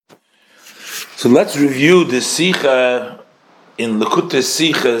So let's review the Sikha in Likutei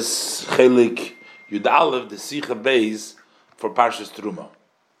Sichas Chelik Yud Aleph, the Sikha Beis for Parshas Truma.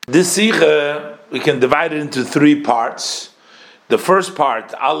 This Sikha, we can divide it into three parts. The first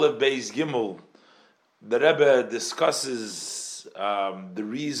part, Aleph Beis Gimel, the Rebbe discusses the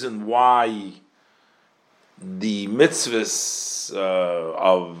reason why the mitzvahs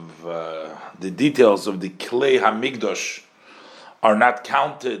of the details of the Klei HaMikdash are not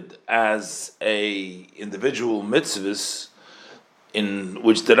counted as a individual mitzvahs, in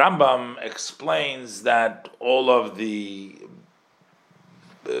which the Rambam explains that all of the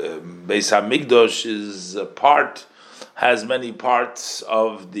Beis HaMikdash is a part, has many parts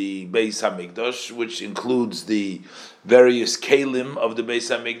of the Beis HaMikdash, which includes the various kelim of the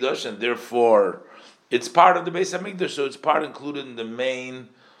Beis HaMikdash, and therefore it's part of the Beis HaMikdash, so it's part included in the main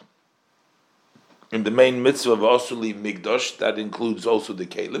mitzvah of Osuli Mikdash, that includes also the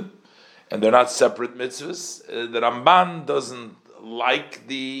and they're not separate mitzvahs. The Ramban doesn't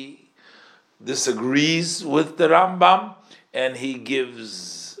disagrees with the Rambam, and he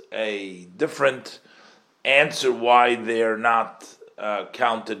gives a different answer why they're not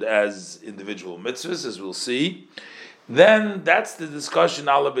counted as individual mitzvahs, as we'll see. Then that's the discussion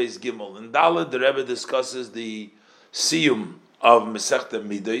Aleph Beis Gimel. In Dalet, the Rebbe discusses the siyum of Masechta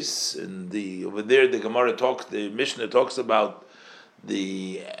Midos, and over there the Gemara the Mishnah talks about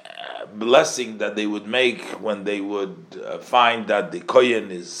the blessing that they would make when they would find that the kohen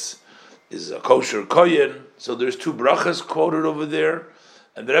is a kosher kohen. So there's two brachas quoted over there,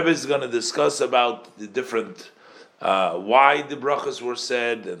 and the Rebbe is going to discuss about the different why the brachas were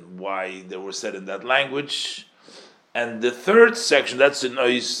said and why they were said in that language. And the third section, that's the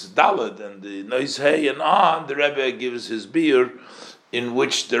Nois Dalad, and the Nois Hey and on, the Rebbe gives his beer, in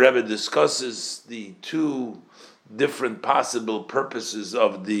which the Rebbe discusses the two different possible purposes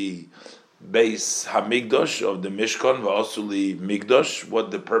of the Beis Hamikdash, of the Mishkan, V'Osuli Mikdash,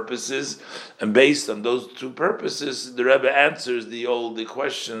 what the purpose is, and based on those two purposes, the Rebbe answers the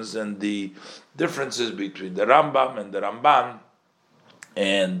questions and the differences between the Rambam and the Ramban,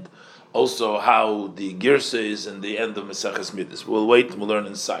 and also how the Girsa is in the end of Maseches Midas. We'll wait and we'll learn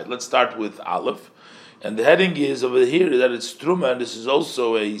inside. Let's start with Aleph. And the heading is over here that it's Truma, and this is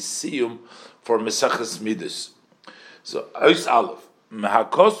also a siyum for Maseches Midas. So, Ois Aleph.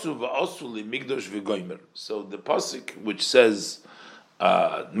 Mehakosu v'osuli migdosh v'goymer. So the pasuk which says,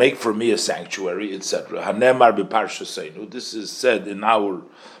 make for me a sanctuary, etc. Hanemar b'parsha seinu. This is said in our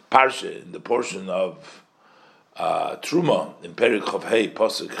parsha, in the portion of Truma in Perik Chav Hey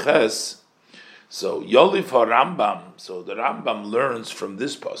Pasuk Ches. So Yolif HaRambam. So the Rambam learns from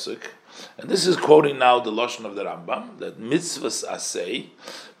this pasuk, and this is quoting now the lashon of the Rambam, that mitzvahs asay,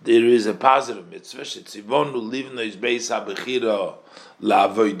 there is a positive mitzvah shetzivonu livno is beis habechira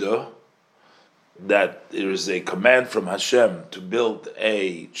la'avodah, that there is a command from Hashem to build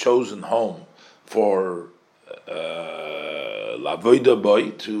a chosen home for la'avodah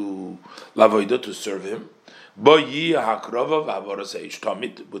boy to la'avodah, to serve him. Within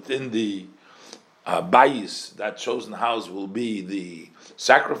the bayis, that chosen house will be the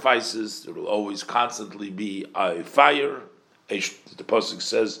sacrifices. There will always constantly be a fire. The pasuk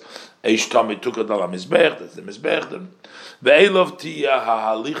says, "Eish tamid tukad al mizbech." That's the mizbech. Ve'elov tiyah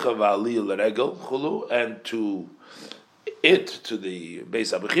ha'halicha va'aliyah l'regel chulu, and to the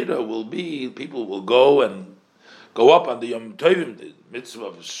Beis HaBechira will be, people will go up on the Yom Tovim, the mitzvah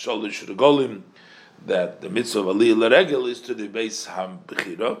of Sholish Regolim, that the mitzvah of Aliyah L'Regel is to the Beis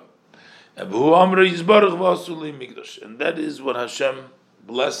HaBechira, and that is what Hashem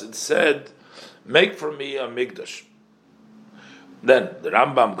blessed said, make for me a Mikdash. Then the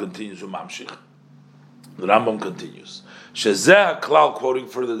Rambam continues, the Rambam continues, Shezeh HaKlal, quoting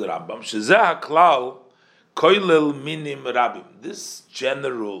further the Rambam, Shezeh HaKlal koilel minim rabim. This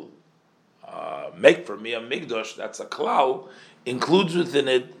general make for me a Mikdash, that's a klal, includes within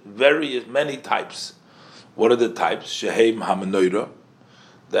it many types. What are the types? Shehem HaMenorah,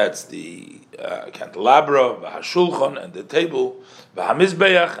 that's the candelabra, v'hashulchan, and the table,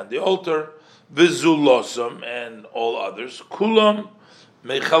 v'hamizbeach, and the altar, v'zulosam, and all others. Kulam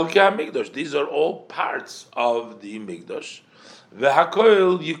mechalkei HaMikdash. These are all parts of the Mikdash.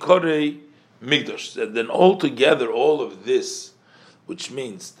 V'hakoil yikorei Mikdash. And then altogether, all of this, which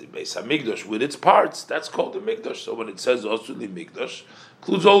means the Beis HaMikdash with its parts, that's called the Mikdash. So when it says Osuli Mikdash,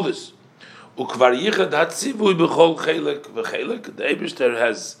 includes all this. Ukvar yichad hatzivui b'chol chelek v'chelek. The Eibishter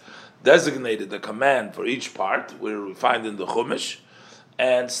has designated a command for each part, where we find in the Chumash,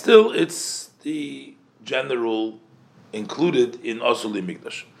 and still it's the general included in Osuli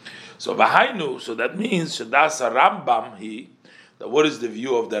Mikdash. So that means Shadas Rambam that what is the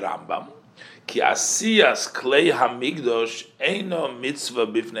view of the Rambam? Ki asiyas klei hamigdosh eino mitzvah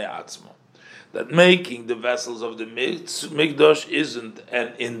bifnei atzmo. That making the vessels of the mikdash isn't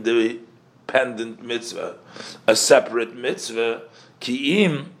an independent mitzvah, a separate mitzvah.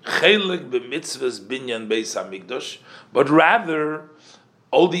 Ki'im chelik b'mitzvahs binyan beis hamikdash, but rather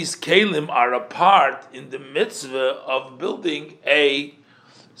all these kelim are a part in the mitzvah of building a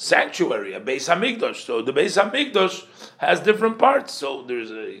sanctuary, a beis hamikdash. So the beis hamikdash has different parts. So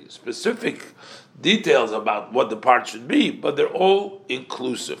there's a specific details about what the parts should be, but they're all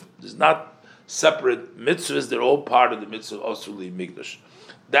inclusive. There's not separate mitzvahs, they're all part of the mitzvah of Osuli Mikdash.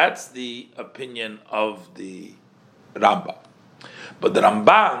 That's the opinion of the Rambam. But the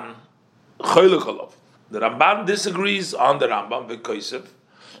Ramban, the Ramban disagrees on the Rambam, V'kosev,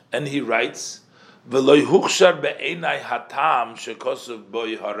 and he writes, V'loi huchshar be'enai hatam shekosev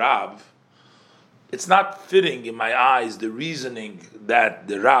boi harav. It's not fitting in my eyes the reasoning that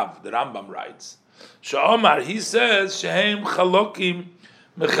the Rambam writes. Sha'omar, he says, Shehem chalokim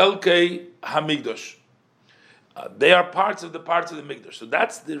mechelkei hamigdosh. They are parts of the Mikdash. So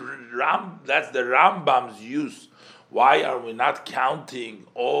that's the Rambam's use. Why are we not counting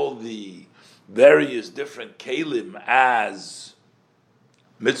all the various different kelim as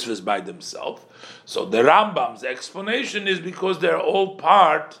mitzvahs by themselves? So the Rambam's explanation is because they're all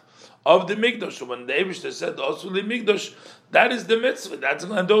part of the Mikdash. So when the Eibishter said Osuli Mikdash, that is the mitzvah.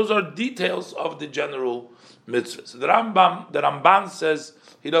 And those are details of the general mitzvah. So the Ramban says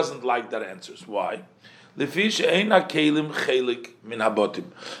he doesn't like that answer. Why? Because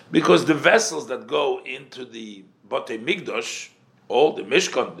the vessels that go into the Batei Mikdash, all the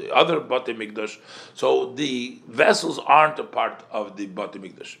Mishkan, the other Batei Mikdash, so the vessels aren't a part of the Batei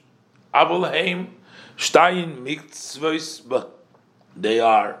Mikdash. Avolheim Shtayin Mitzvahs, but they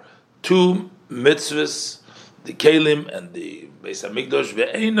are two mitzvahs, the Kelim and the Beis HaMikdash,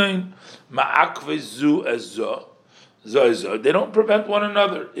 ve'einoin ma'akve zu ezo. They don't prevent one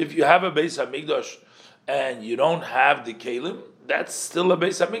another. If you have a Beis HaMikdash and you don't have the Kelim, that's still a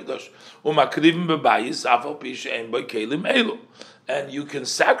Beis HaMikdash. Umakrivim bebayis afal pi she'ein bo Kelim elu. And you can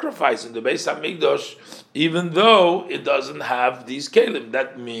sacrifice in the Beis HaMikdash even though it doesn't have these Kelim.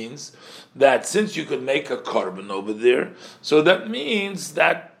 That means that since you could make a korban over there, so that means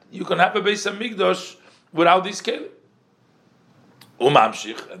that you can have a Beis HaMikdash without these Kelim.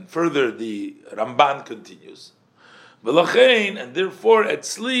 Umamshich, and further the Ramban continues. V'lachein, and therefore,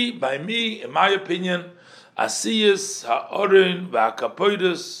 etzli, by me, in my opinion, asiyas ha'orin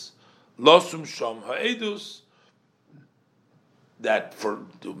v'hakapoidus losum shom ha'edus, that for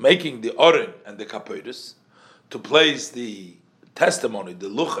making the orin and the kapoidus, to place the testimony, the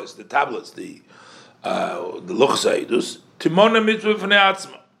luchas, the tablets, the luchas ha'edus, timona mitzvah v'nei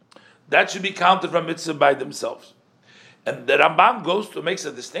atzma. That should be counted from mitzvah by themselves. And the Ramban makes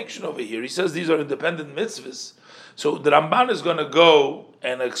a distinction over here. He says these are independent mitzvahs. So the Ramban is going to go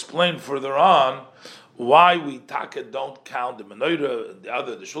and explain further on why we don't count the menorah, the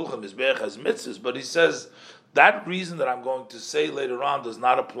Shulchan Mizbeach as mitzvahs. But he says that reason that I'm going to say later on does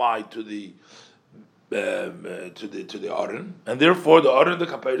not apply to the Aron, and therefore the Aron and the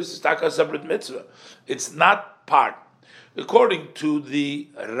Kapeirus is a separate mitzvah. It's not part. According to the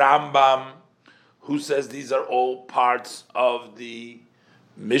Rambam, who says these are all parts of the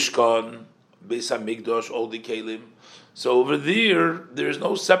Mishkan, Beis HaMikdash, all the Kelim. So over there is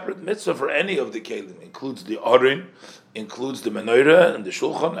no separate mitzvah for any of the Kelim. Includes the Aron, includes the Menorah and the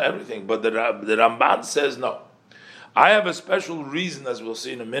Shulchan, everything. But the Ramban says no. I have a special reason, as we'll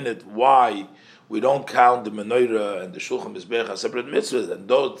see in a minute, why we don't count the Menorah and the Shulchan Mizbeach as separate mitzvahs.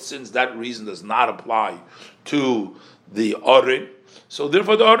 And since that reason does not apply to the Aron, so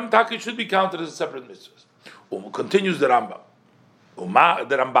therefore the Aron Taki should be counted as a separate mitzvah. Continues the Rambam. The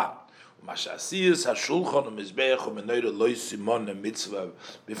Ramban. Mashasiyas hashulchan u'mizbeach u'menorah loy simon mitzvah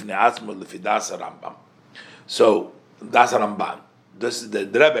b'fnei atzmo lefidas Rambam. So that's Ramban. This is the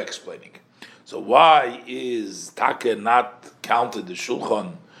Rebbe explaining. So why is Taka not counted the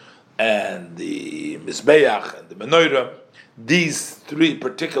shulchan and the mizbeach and the menorah? These three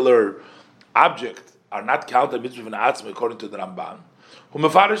particular objects are not counted mitzvah b'fnei atzmo according to the Ramban.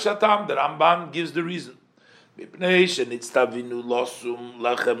 Umefarish hatam, the Ramban gives the reason. The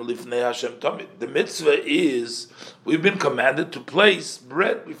mitzvah is, we've been commanded to place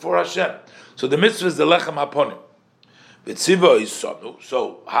bread before Hashem. So the mitzvah is the lechem haponim.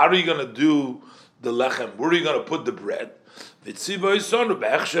 So how are you going to do the lechem? Where are you going to put the bread? So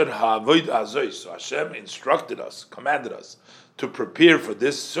Hashem instructed us, commanded us to prepare for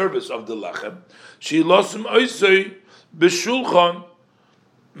this service of the lechem.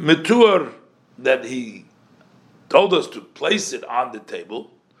 That he told us to place it on the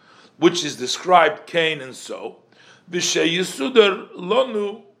table, which is described Cain and so, v'sheyisuder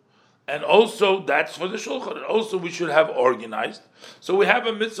lonu, and also that's for the shulchan. And also we should have organized. So we have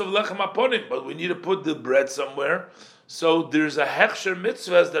a mitzvah of lechem aponim, but we need to put the bread somewhere. So there's a hechsher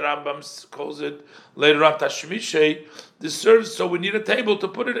mitzvah, as the Rambam calls it later on, tashmishay. This serves, so we need a table to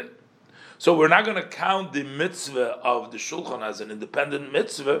put it in. So we're not going to count the mitzvah of the shulchan as an independent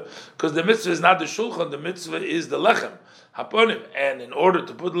mitzvah, because the mitzvah is not the shulchan, the mitzvah is the lechem haponim, and in order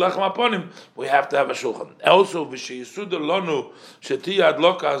to put lechem haponim, we have to have a shulchan. Also, v'sheyisuder lonu shetiyad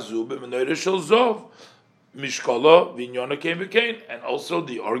lokazu b'menoira shel zov mishkolo v'nyona kein v'kein, and also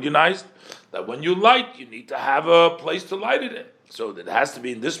the organized that when you light, you need to have a place to light it in. So that it has to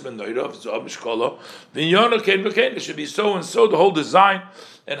be in this menorah of zov mishkolo v'nyona kein v'kein. It should be so and so, the whole design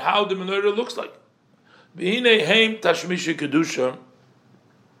and how the menorah looks like. V'hinei heim tashmishi kedusha,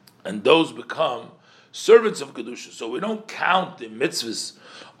 and those become servants of kedusha. So we don't count the mitzvahs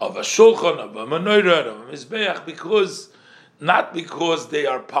of a shulchan, of a menorah, of a mizbeach, because not because they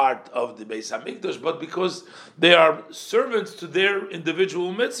are part of the Beis Hamikdash, but because they are servants to their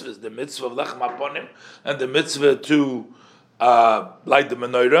individual mitzvahs, the mitzvah of lechem haponim and the mitzvah to light the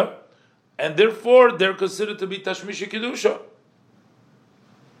menorah, and therefore they're considered to be tashmishi kedusha.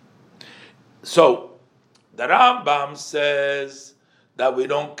 So the Rambam says that we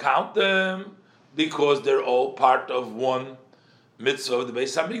don't count them because they're all part of one mitzvah of the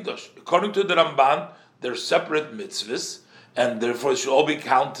Beis Hamikdash. According to the Ramban, they're separate mitzvahs, and therefore it should all be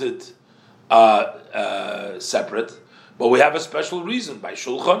counted separate. But we have a special reason by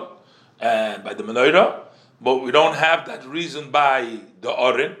Shulchan and by the Menorah, but we don't have that reason by the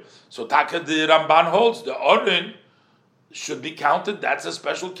Orin. So Taka the Ramban holds the Orin should be counted. That's a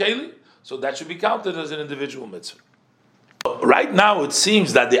special keli, so that should be counted as an individual mitzvah. Right now, it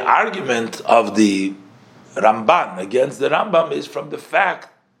seems that the argument of the Ramban against the Rambam is from the fact,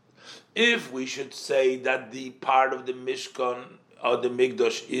 if we should say that the part of the Mishkan or the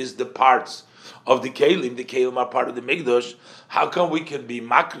Mikdash is the parts of the Kelim are part of the Mikdash, how come we can be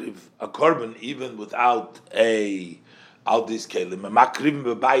makriv, a korban, even without out these Kelim? Makriv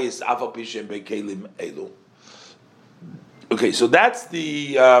bebayis afal pishem bekelim elu. Okay, so that's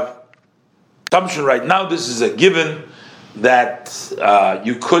the assumption right now. This is a given that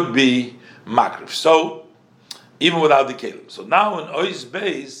you could be makriv. So even without the kelim. So now in Ois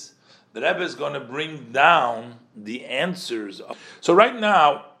Beis, the Rebbe is going to bring down the answers. So right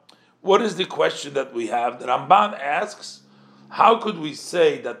now, what is the question that we have? The Ramban asks, how could we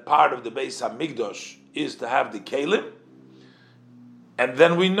say that part of the Beis Hamikdash is to have the kelim? And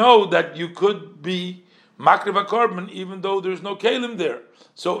then we know that you could be makriv hakorban even though there's no kelim there.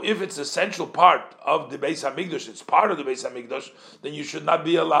 So if it's essential part of the Beis Hamikdash, it's part of the Beis Hamikdash, then you should not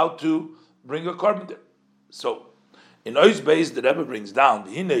be allowed to bring a korban there. So in Ois Beis, the Rebbe brings down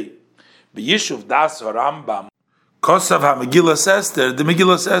the Hinei b'yishuv das Rambam kosav ha-Megillas Esther. The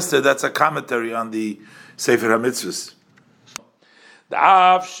Megillas Esther, that's a commentary on the Sefer HaMitzvahs.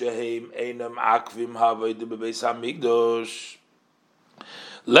 Da'af sheheim einam akvim havodah bebeis hamikdash.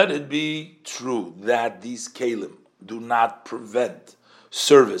 Let it be true that these kelim do not prevent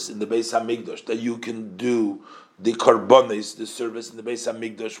service in the Beis Hamikdash, that you can do the korbanos, the service in the Beis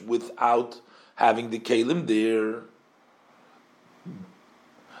Hamikdash, without having the kelim there.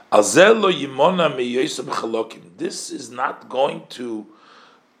 This is not going to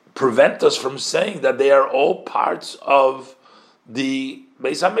prevent us from saying that they are all parts of the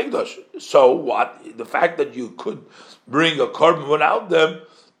Beis Hamikdash. So what? The fact that you could bring a korban without them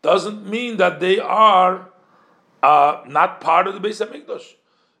doesn't mean that they are not part of the Beis Hamikdash.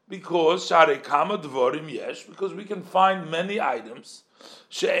 Because Sharei Kama Dvorim Yesh, because we can find many items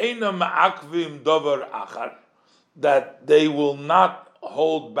she'eina ma'akvim davar achar, that they will not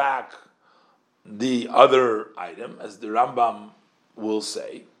hold back the other item, as the Rambam will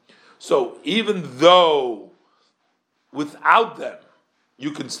say. So even though without them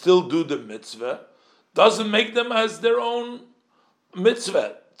you can still do the mitzvah, doesn't make them as their own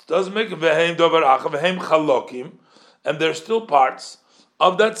mitzvah. It doesn't make them v'heim davar achar v'heim chalokim, and they're still parts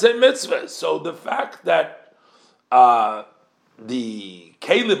of that same mitzvah. So the fact that the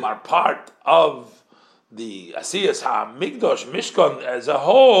kelim are part of the Asiyas HaMikdash, Mishkan as a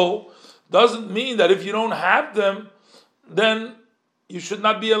whole, doesn't mean that if you don't have them, then you should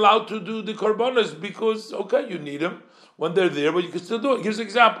not be allowed to do the korbanos, because, okay, you need them when they're there, but you can still do it. Here's an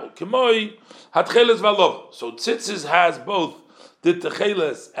example. Kimoi hatcheles v'lovon. So tzitzis has both the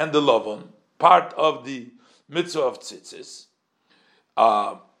techeles and the lovon, part of the mitzvah of tzitzis.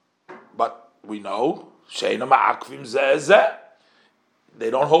 But we know, she'eina ma'akvim zeh. They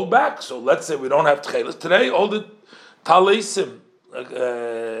don't hold back. So let's say we don't have tcheles today. All the talesim,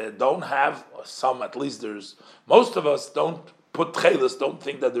 don't have some. At least there's most of us don't put tchelis, don't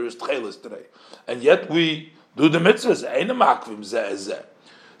think that there is tchelis today, and yet we do the mitzvahs.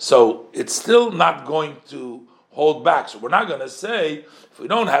 So it's still not going to hold back. So we're not going to say if we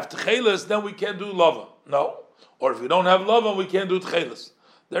don't have tchelis, then we can't do lava. No, or if we don't have lava, we can't do tchelis.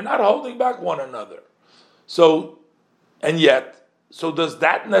 They're not holding back one another. So, and yet, so does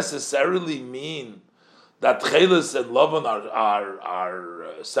that necessarily mean that tchelis and lavan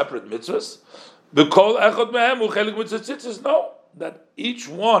are separate mitzvahs? No, that each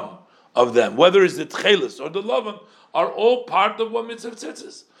one of them, whether it's the tchelis or the lavan, are all part of one mitzvah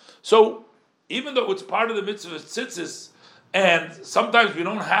tzitzis. So even though it's part of the mitzvah tzitzis, and sometimes we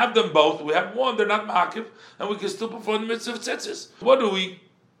don't have them both, we have one, they're not ma'akiv, and we can still perform the mitzvah tzitzis.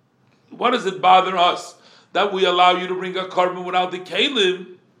 What does it bother us that we allow you to bring a korban without the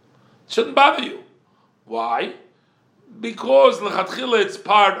kelim? It shouldn't bother you. Why? Because l'chatchila it's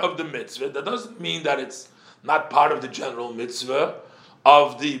part of the mitzvah. That doesn't mean that it's not part of the general mitzvah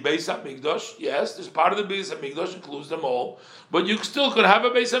of the Beis HaMikdash. Yes, there's part of the Beis HaMikdash, includes them all, but you still could have a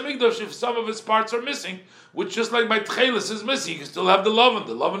Beis HaMikdash if some of its parts are missing, which just like my tchelis is missing, you can still have the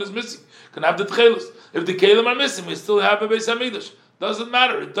lavan is missing, you can have the tchelis. If the kelim are missing, we still have a Beis HaMikdash. Doesn't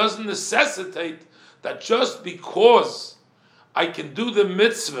matter, it doesn't necessitate that just because I can do the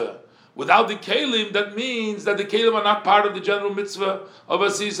mitzvah without the kelim, that means that the kelim are not part of the general mitzvah of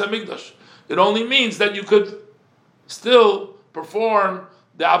Asiyas HaMikdash. It only means that you could still perform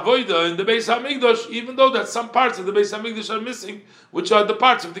the avodah in the Beis HaMikdash, even though that some parts of the Beis HaMikdash are missing, which are the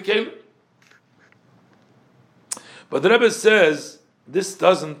parts of the kelim. But the Rebbe says this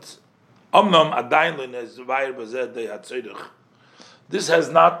doesn't. This has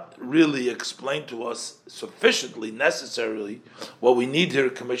not really explained to us sufficiently, necessarily, what we need here,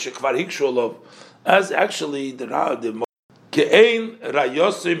 as actually the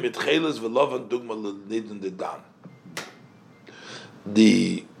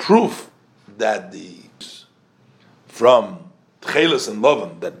proof that from tchelis and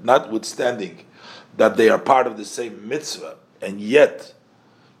lovan, that notwithstanding that they are part of the same mitzvah, and yet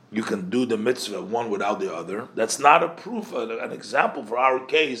you can do the mitzvah one without the other. That's not a proof, an example for our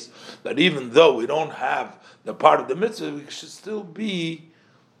case, that even though we don't have the part of the mitzvah, we should still be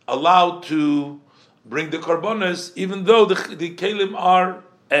allowed to bring the korbanos, even though the kelim are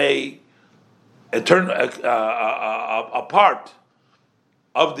a part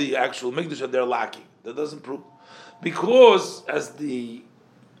of the actual mikdash and they're lacking. That doesn't prove. Because, as the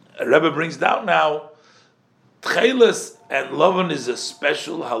Rebbe brings down now, tchelis and lavan is a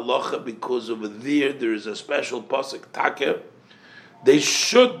special halacha because over there is a special pasuk takeh. They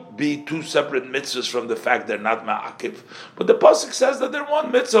should be two separate mitzvahs from the fact they're not ma'akiv. But the pasuk says that they're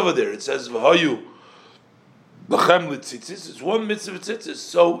one mitzvah over there. It says v'hayu b'chem l'tzitzis. It's one mitzvah tzitzis.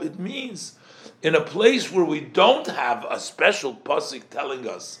 So it means in a place where we don't have a special pasuk telling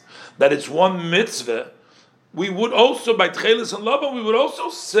us that it's one mitzvah, we would also, by tchelis and lavan, we would also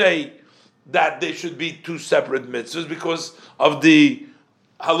say that they should be two separate mitzvahs because of the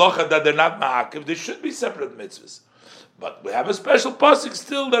halacha that they're not ma'akiv. They should be separate mitzvahs. But we have a special pasuk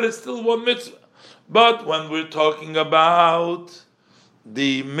still that it's still one mitzvah. But when we're talking about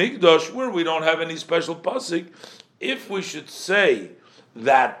the mikdash, where we don't have any special pasuk, if we should say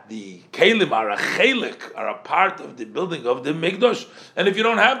that the kelim are a chelik, are a part of the building of the mikdash, and if you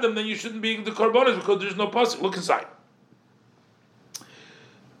don't have them, then you shouldn't be in the korbanos because there's no pasuk. Look inside.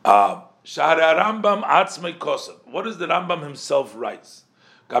 Shara Rambam Atzmei Kosev. What does the Rambam himself writes?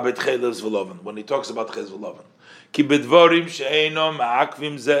 Gabet Cheles V'Loven, when he talks about Cheles V'Loven. Ki bedvorim she'eino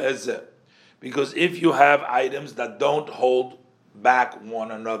ma'akvim ze. Because if you have items that don't hold back one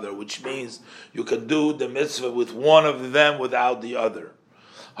another, which means you can do the mitzvah with one of them without the other,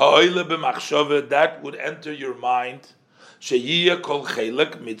 ha'oile b'machshove, that would enter your mind, she'yiyah kol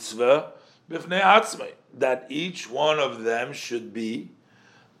chelek mitzvah b'fnei atzmei, that each one of them should be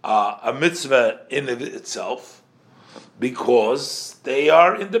a mitzvah in itself, because they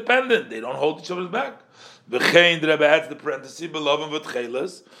are independent. They don't hold each other back. V'chein, the Rebbe adds the parenthesis, beloven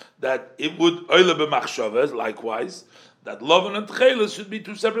v'tcheles, that it would oile b'machshavas, likewise, that loven and tcheles should be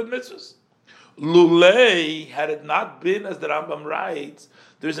two separate mitzvahs. Lulei, had it not been, as the Rambam writes,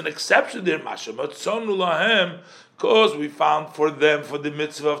 there's an exception there, mashamat sonu lahem, because we found for them, for the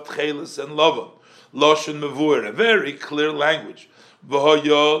mitzvah of tcheles and loven, loshen mevur, a very clear language.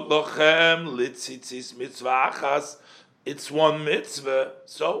 V'hoyo lochem litzitzis mitzvah achas. It's one mitzvah,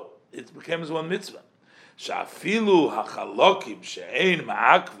 so it becomes one mitzvah. Shafilu hachalokim she'ein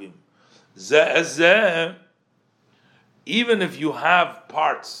ma'akvim zeh. Even if you have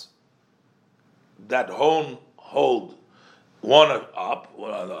parts that hold one up,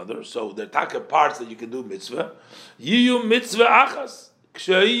 one on the other. So they're taka parts that you can do mitzvah. Yiyu mitzvah achas.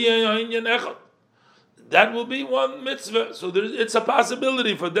 That will be one mitzvah. So it's a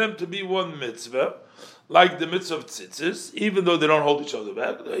possibility for them to be one mitzvah, like the mitzvah of tzitzis, even though they don't hold each other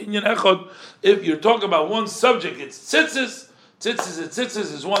back. If you're talking about one subject, it's tzitzis.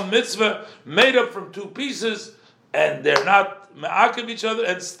 Tzitzis is one mitzvah made up from two pieces, and they're not me'akev each other,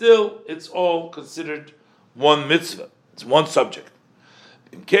 and still it's all considered one mitzvah. It's one subject.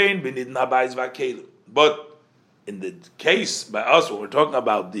 But in the case by us, when we're talking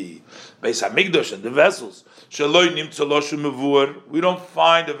about the Beis Hamikdash and the vessels, we don't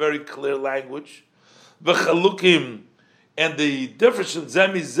find a very clear language. And the difference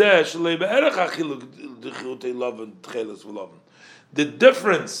the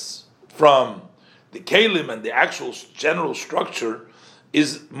difference from the kalim and the actual general structure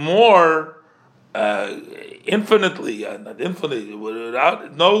is more infinitely, not infinitely,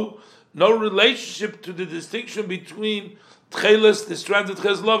 without no relationship to the distinction between tchelis, the strands of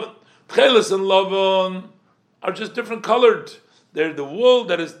tchelis lavan. Tchelis and lavan are just different colored. They're the wool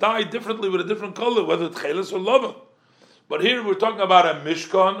that is dyed differently with a different color, whether tchelis or lavan. But here we're talking about a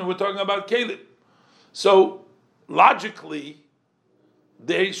mishkan and we're talking about kalim. So logically,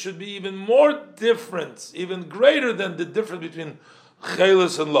 there should be even more difference, even greater than the difference between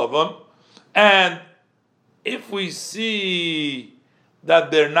chelis and lavan. And if we see that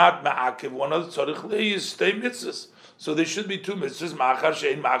they're not ma'akev, one of the tzarich is stay mitzvahs. So there should be two mitzvahs, ma'achar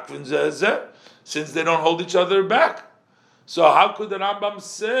she'ein ma'akvin zeh, since they don't hold each other back. So how could the Rambam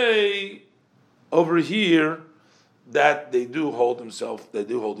say over here that they do hold each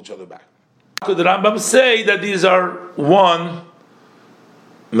other back? How could the Rambam say that these are one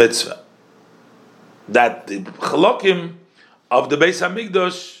mitzvah? That the chalokim of the Beis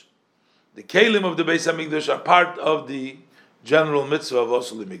Hamikdash, the kelim of the Beis Hamikdash, are part of the general mitzvah of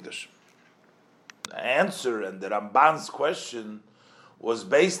Osel Mikdash. The answer and the Ramban's question was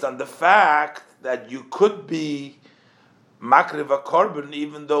based on the fact that you could be makriv a korban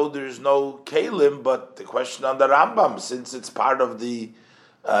even though there's no kelim, but the question on the Rambam, since it's part of the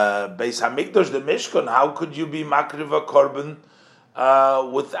Beis Hamikdash, the Mishkan, how could you be makriv a korban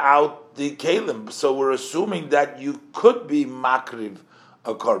without the kelim? So we're assuming that you could be makriv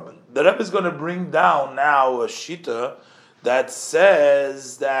a korban. The Rebbe is going to bring down now a shita that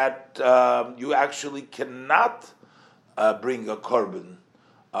says that you actually cannot bring a korban.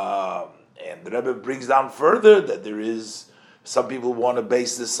 And the Rebbe brings down further that there is, some people want to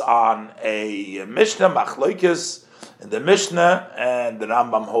base this on a Mishnah, Machloikis, in the Mishnah, and the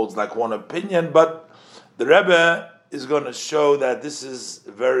Rambam holds like one opinion, but the Rebbe is going to show that this is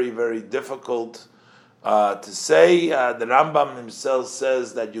very, very difficult to say. The Rambam himself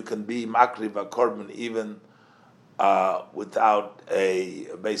says that you can be makriv a korban even without a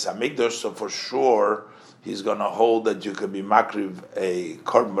Beis Hamikdash, so for sure he's going to hold that you can be makriv a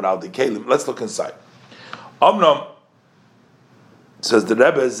korban without the kelim. Let's look inside. Omnom says the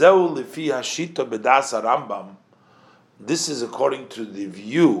Rebbe, Zeu lifi hashita bedas Rambam. This is according to the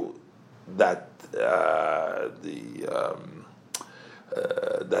view that that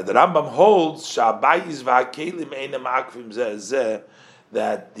the Rambam holds shabayis v'hakelim einam akvim zeh,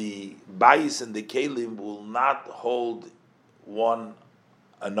 that the bayis and the kelim will not hold one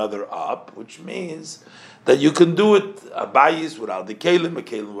another up, which means that you can do it a bayis without the kelim, a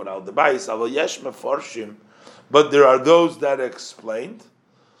kelim without the bayis. Aval yesh meforshim, but there are those that explained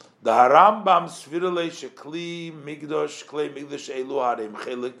the Harambam svirale shekli migdosh klei migdosh elu harim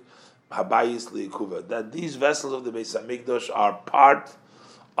chelik habayis liikuva, that these vessels of the Beis Hamikdash are part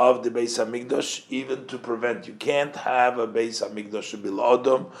of the Beis Hamikdash, even to prevent. You can't have a Beis Hamikdash bil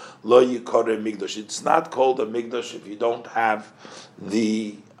odom lo yikore migdosh. It's not called a migdosh if you don't have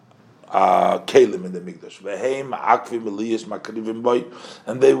the kelim in the migdosh. Veheim akvim eliyas makrivim boy,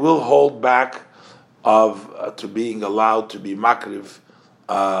 and they will hold back of to being allowed to be makriv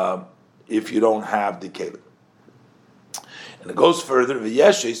if you don't have the kelim. And it goes further. There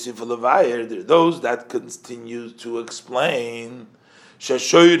are those that continue to explain that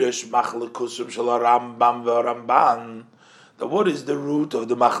what is the root of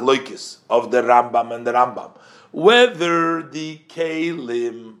the machlokes of the Rambam and the Rambam, whether the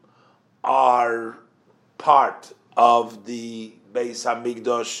kelim are part of the Beis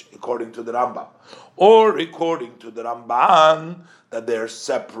Hamikdash according to the Rambam, or according to the Ramban that they're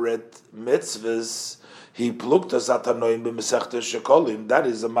separate mitzvahs. He plukta zatanoim b'mesechtes shekolim. That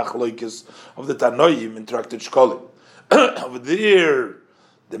is a machlokes of the Tanoim in Tractate Shkolim. Over there,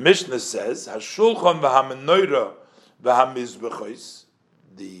 the Mishnah says Hashulchan v'hamenoira v'hamizbechos.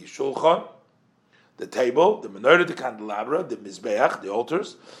 The Shulchan, the table, the menorah, the candelabra, the mizbeach, the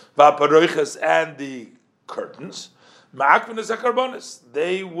altars, va'paroiches, and the curtains. Ma'akvinas hakarbonis,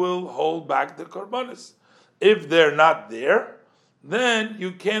 they will hold back the karbonis. If they're not there, then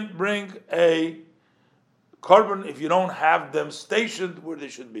you can't bring a carbon if you don't have them stationed where they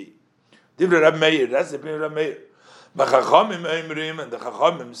should be. Divrei Rab Meir, that's the opinion of Rab Meir. B'chachamim eimrim, and the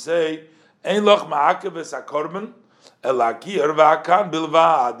chachamim say, ein loch ma'akev es hakorban, elakir v'akan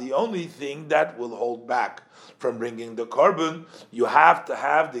bilvad. The only thing that will hold back from bringing the carbon, you have to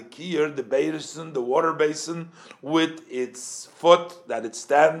have the kiyur, the basin, the water basin, with its foot that it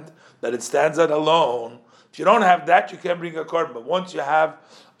stands at alone. If you don't have that, you can't bring a carbon. But once you have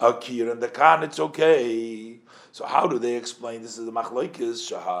a kiyur and the kan, it's okay. So how do they explain this? Is the machlokes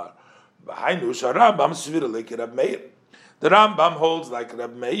shahar. The Rambam holds like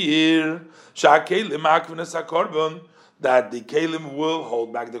Rab Meir that the kelim will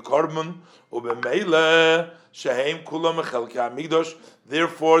hold back the korban.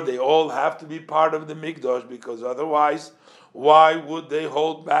 Therefore, they all have to be part of the mikdash, because otherwise, why would they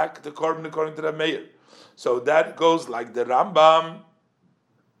hold back the korban according to Rab Meir? So that goes like the Rambam.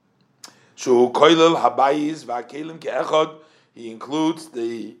 He includes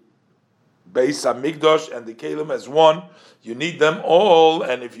the Beis HaMikdash and the Kelim as one. You need them all,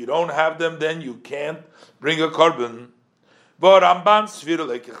 and if you don't have them, then you can't bring a korban. But Ramban svir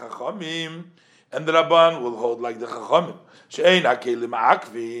like Chachamim, and the Rabban will hold like the Chachamim. She'ein HaKelim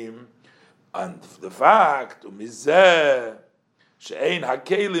Akvim, and the fact umizeh she'ein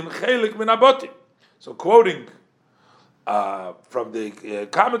HaKelim chelik min habotim. So quoting from the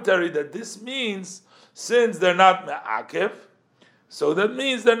commentary that this means, since they're not me'akev, so that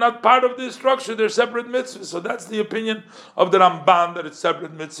means they're not part of the structure, they're separate mitzvahs. So that's the opinion of the Ramban, that it's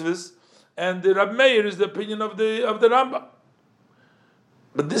separate mitzvahs, and the Rab Meir is the opinion of the Rambam.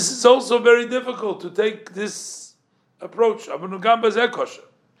 But this is also very difficult to take this approach.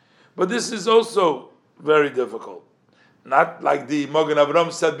 But this is also very difficult. Not like the Mogen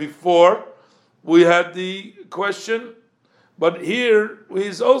Avram said before, we had the question, but here it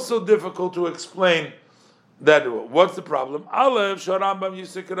is also difficult to explain that. What's the problem?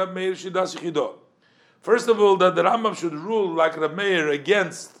 First of all, that the Rambam should rule like Rab Meir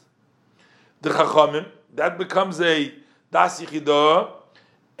against the Chachamim. That becomes a das yichidah,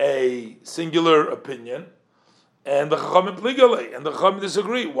 a singular opinion, and the Chachamim pligale, and the Chachamim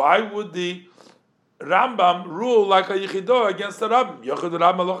disagree. Why would the Rambam rule like a yichidah against the Rabbim? Yochid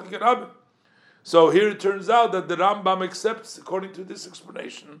Rambam lochik Rabbim. So here it turns out that the Rambam accepts, according to this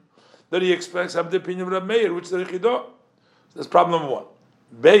explanation, that he expects have the opinion of Rab Meir, which is the Yechidah. That's problem number one.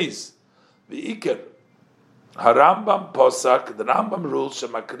 Beis, the Iker, Harambam Posak, the Rambam rules,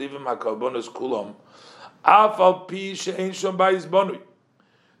 Shemakrivim HaKarbonos Kulom, Afal Pi She'ein Shom Bayis Bonui.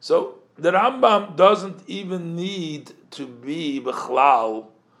 So the Rambam doesn't even need to be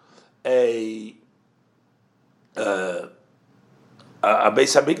B'chlal a Beis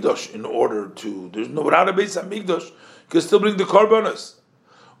HaMikdash in order to, without a Beis HaMikdash, you can still bring the Karbonos.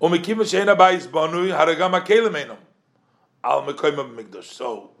 So without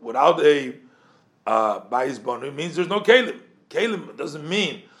a Bayis Banu means there's no Kalim. Kalim doesn't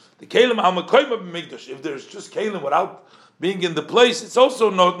mean the Kalim al Mekoyim Mikdash. If there's just Kalim without being in the place, it's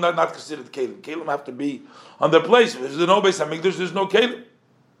also not considered Kalim. Kalim have to be on their place. If there's no Beis HaMikdash, there's no Kalim.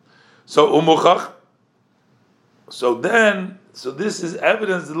 So Umuchach. So this is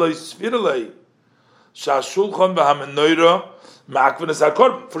evidence that Sfiralei Shashulchan v'Hamenoira.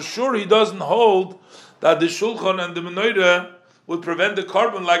 For sure, he doesn't hold that the shulchan and the menorah would prevent the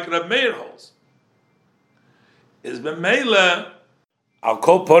carbon like Rab Meir holds. Is b'meila al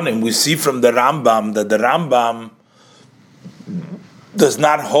kol ponim. We see from the Rambam that the Rambam does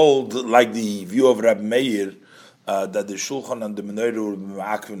not hold like the view of Rab Meir that the shulchan and the menorah would be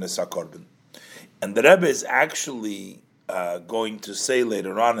ma'akvin carbon. And the Rebbe is actually going to say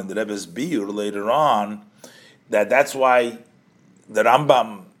later on, in the Rebbe's biur later on, that's why the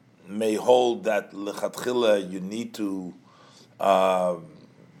Rambam may hold that lechatchila you need to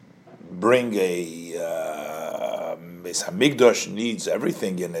bring a Beis Hamikdash needs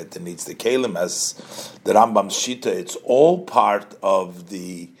everything in it. It needs the kelim, as the Rambam's shita. It's all part of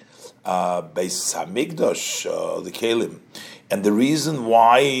the Beis Hamikdash, the kelim. And the reason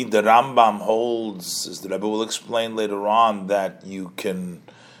why the Rambam holds, as the Rebbe will explain later on, that you can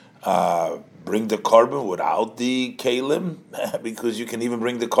bring the carbon without the kelim, because you can even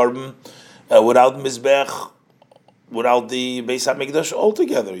bring the carbon without mizbech, without the Beis HaMikdash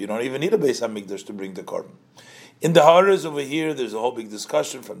altogether. You don't even need a Beis HaMikdash to bring the carbon. In the Haaretz over here, there's a whole big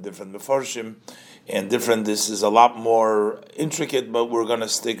discussion from different Mefarshim and different. This is a lot more intricate, but we're going to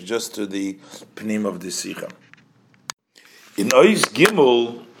stick just to the Pnim of the Sikha. In Ois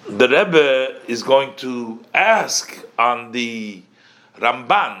Gimel, the Rebbe is going to ask on the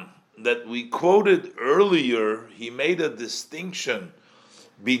Ramban that we quoted earlier. He made a distinction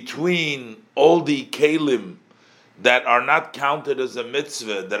between all the kelim that are not counted as a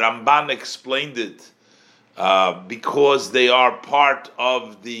mitzvah. The Ramban explained it because they are part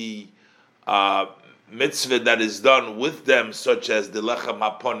of the mitzvah that is done with them, such as the lechem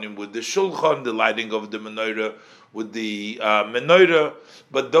haponim with the shulchan, the lighting of the menorah with the menorah.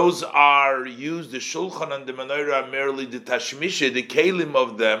 But those are used, the shulchan and the menorah are merely the tashmisha, the kelim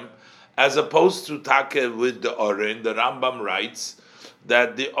of them, as opposed to take with the oren. The Rambam writes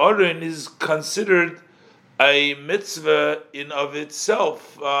that the oren is considered a mitzvah in of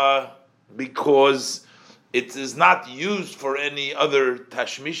itself because it is not used for any other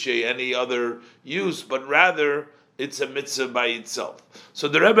tashmishe, any other use, but rather it's a mitzvah by itself. So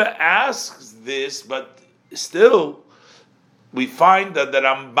the Rebbe asks this, but still we find that the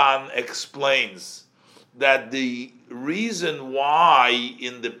Ramban explains that the reason why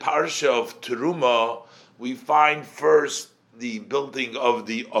in the parsha of Teruma we find first the building of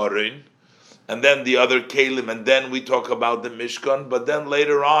the Oren, and then the other kelim, and then we talk about the Mishkan, but then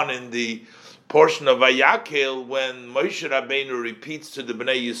later on in the portion of Vayakel, when Moshe Rabbeinu repeats to the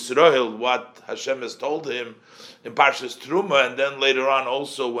Bnei Yisrael what Hashem has told him in Parshas Truma, and then later on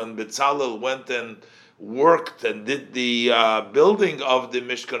also when Bezalel went and worked and did the building of the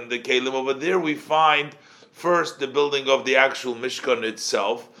Mishkan, the Kelim, over there we find first the building of the actual Mishkan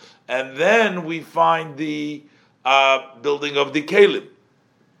itself, and then we find the building of the Kelim.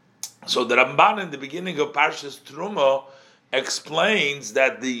 So the Ramban in the beginning of Parshas Truma explains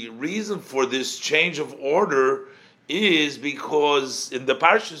that the reason for this change of order is because in the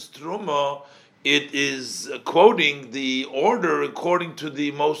Parshas Truma it is quoting the order according to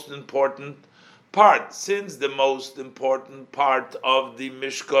the most important part. Since the most important part of the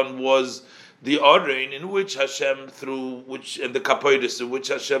Mishkan was the Orein, in which Hashem and the Kapoides, in which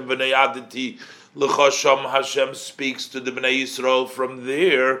Hashem v'neyaditi l'chosham, Hashem speaks to the Bnei Yisrael from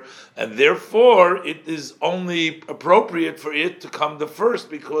there, and therefore it is only appropriate for it to come the first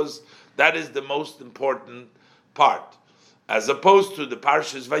because that is the most important part. As opposed to the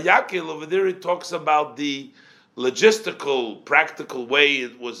Parshas Vayakel, over there it talks about the logistical, practical way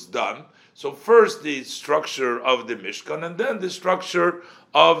it was done. So first the structure of the Mishkan, and then the structure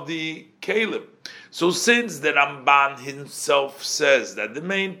of the Kelim. So since the Ramban himself says that the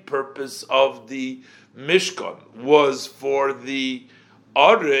main purpose of the Mishkan was for the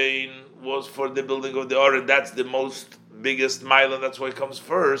Orein, was for the building of the Orein, that's the most biggest mile, and that's why it comes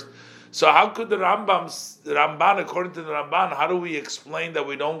first. So how could the Ramban, according to the Ramban, how do we explain that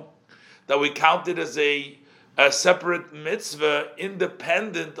we count it as a separate mitzvah,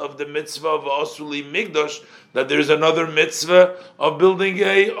 independent of the mitzvah of Osuli Migdosh, that there's another mitzvah of building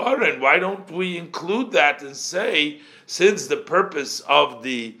a Oren? Why don't we include that and say, since the purpose of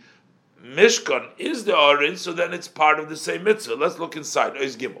the Mishkan is the Oren, so then it's part of the same mitzvah? Let's look inside.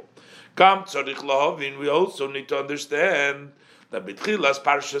 Ois Gimel. Kam tzarich lahavin, we also need to understand that B'tchilas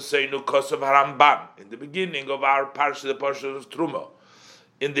Parsha Seinu Kosov Haramban, in the beginning of our Parsha, the Parsha of Truma,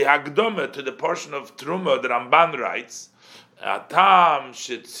 in the Hagdoma to the portion of Truma, the Ramban writes, Atam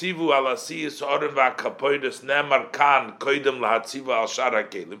shetzivu al asiyis oren v'akapoides nemar kan koidem lahatziva al shar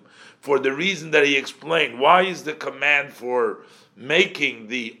hakelim. For the reason that he explained, why is the command for making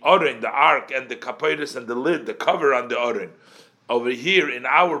the oren, the ark, and the kapoides and the lid, the cover on the oren, over here in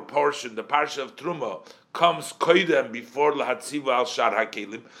our portion, the Parsha of Truma, comes koidem before lahatziva al shar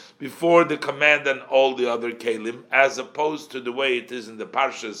hakelim, before the command and all the other kelim, as opposed to the way it is in the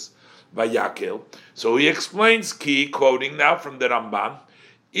Parshas Vayakel. So he explains, quoting now from the Ramban,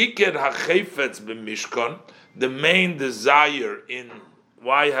 Iker hachefetz b'mishkan, the main desire in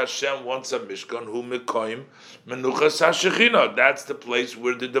why Hashem wants a mishkan, hu mekoim menuchas hashechina, that's the place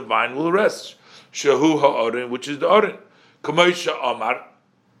where the divine will rest, shehu ha'oren, which is the oren, kamoisha omar,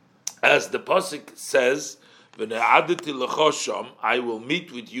 as the pasuk says, "V'ne'aditi lechosham," I will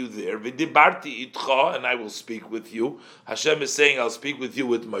meet with you there. V'dibarti itcha, and I will speak with you. Hashem is saying, "I'll speak with you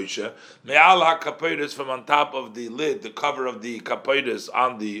with Moshe." Me'al ha'kapoides, from on top of the lid, the cover of the kapoides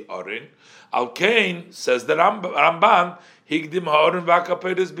on the oren. Al kain, says the Ramban, higdim ha'oren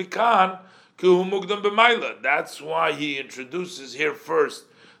v'akapoides bikan kuhu mugdam b'mayla. That's why he introduces here first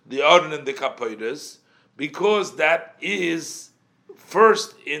the oren and the kapoides, because that is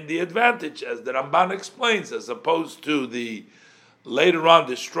first in the advantage, as the Ramban explains, as opposed to the Later on,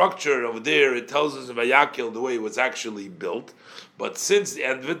 the structure over there, it tells us in Vayakil the way it was actually built. But since the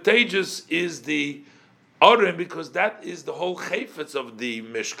advantageous is the Oren, because that is the whole chayfetz of the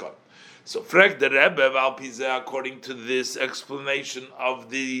Mishkan. So, Frek the Rebbe, according to this explanation of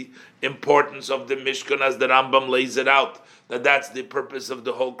the importance of the Mishkan as the Rambam lays it out, that's the purpose of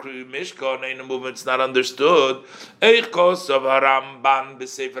the whole Mishkan, in the movement's not understood. Eichos of Haramban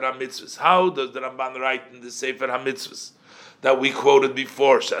b'Sefer HaMitzvahs. How does the Ramban write in the Sefer HaMitzvahs that we quoted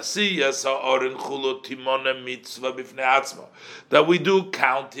before? That we do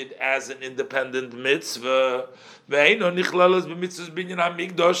count it as an independent mitzvah, and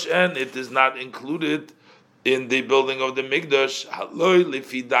it is not included in the building of the Mikdash.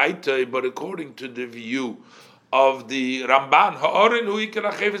 But according to the view of the Ramban,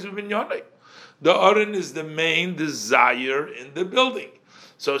 the Oren is the main desire in the building.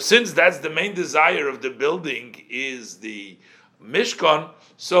 So since that's the main desire of the building is the Mishkan,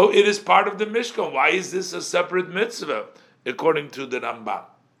 so it is part of the Mishkan. Why is this a separate mitzvah? According to the Ramban.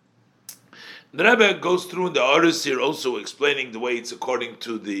 The Rebbe goes through in the Oris here also explaining the way it's according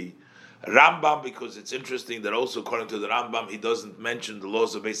to the Rambam, because it's interesting that also according to the Rambam he doesn't mention the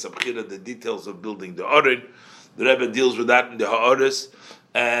laws of Beis Abchira, the details of building the Oren. The Rebbe deals with that in the Ha'aris,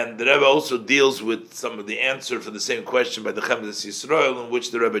 and the Rebbe also deals with some of the answer for the same question by the Chemdes Yisrael, in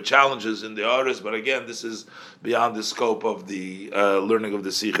which the Rebbe challenges in the Ha'aris, but again this is beyond the scope of the learning of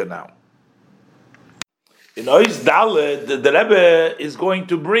the Sikha now. In Ois Dalet, the Rebbe is going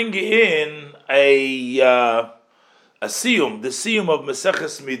to bring in a siyum, the siyum of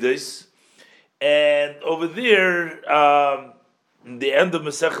Maseches Midas, and over there, in the end of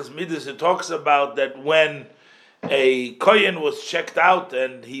Maseches Midas, it talks about that when a kohen was checked out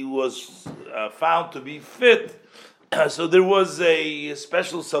and he was found to be fit, so there was a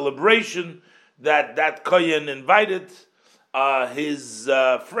special celebration that kohen invited his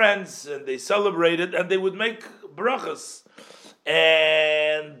friends, and they celebrated, and they would make brachas.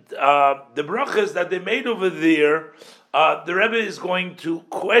 And the brachas that they made over there, the Rebbe is going to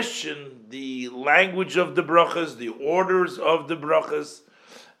question the language of the brachas, the orders of the brachas,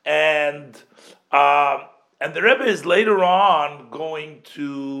 and the Rebbe is later on going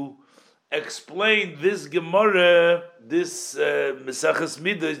to explain this Gemara, this Maseches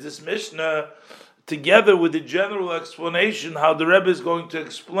Midas, this Mishnah, together with the general explanation how the Rebbe is going to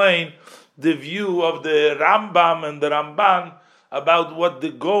explain the view of the Rambam and the Ramban about what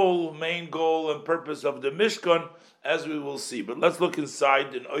the main goal and purpose of the Mishkan, as we will see. But let's look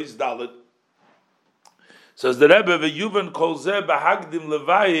inside in Ois Dalet. Says the Rebbe, "V'yuvan kol zeh b'hagdim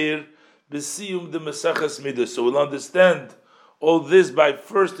levayir b'siyum de Maseches Midas." So we'll understand all this by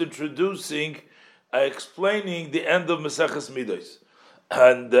first introducing, explaining the end of Maseches Midas.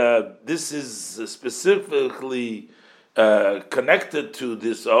 And this is specifically connected to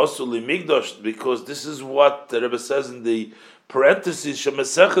this also Limigdosh, because this is what the Rebbe says in the parentheses,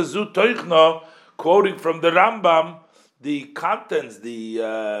 Shemaseches zu toichna, quoting from the Rambam, the contents, the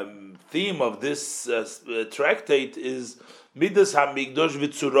theme of this tractate is Midas HaMikdosh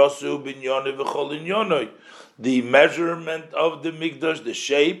v'tzurasu b'nyonei v'chol inyonoi, the measurement of the Mikdosh, the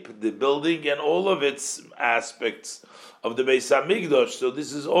shape, the building, and all of its aspects of the Beis HaMikdosh. So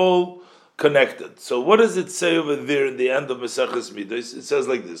this is all connected. So what does it say over there in the end of Maseches Midas? It says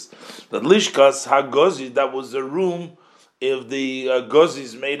like this: that Lishkas HaGozi, that was a room of the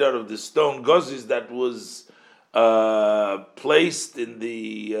gozis made out of the stone gozis that was placed in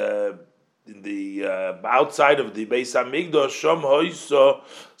the outside of the Beis HaMikdash. Shom hoiso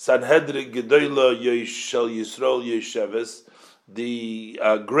Sanhedrin Gedola Shel Yisrael Yesheves, the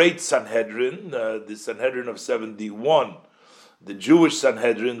great Sanhedrin, the Sanhedrin of 71, the Jewish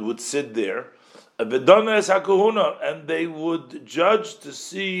Sanhedrin would sit there, and they would judge to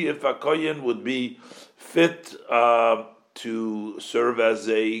see if a kohen would be fit to serve as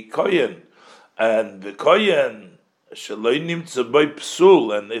a kohen, and the kohen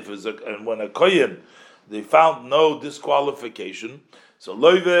psul, and and when a kohen they found no disqualification, so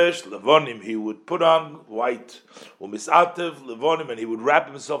loivesh levonim, he would put on white, umisatev levonim, and he would wrap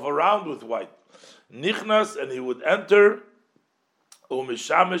himself around with white, nichnas, and he would enter,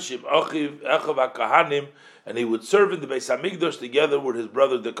 umishameshim achiv echav kahanim, and he would serve in the Beis Hamikdash together with his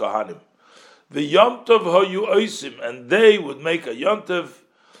brother the Kohanim. The Yom Tov Hayu Oisim, and they would make a Yom Tov.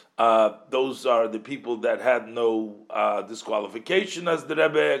 Those are the people that had no disqualification, as the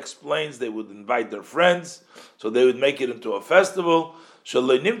Rebbe explains. They would invite their friends, so they would make it into a festival.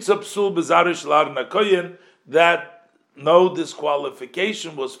 That no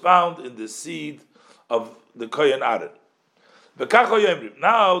disqualification was found in the seed of the Kohen Aaron.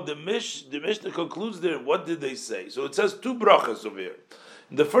 Now the Mishnah concludes there. What did they say? So it says two brachas over here.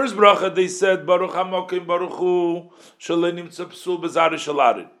 In the first bracha they said Baruch Hamokim Baruch Hu Shalenim Tzapsul Bezari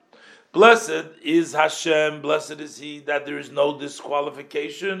Shalarin. Blessed is Hashem, blessed is He that there is no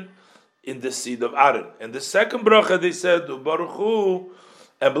disqualification in the seed of Aaron. And the second bracha they said Baruch Hu,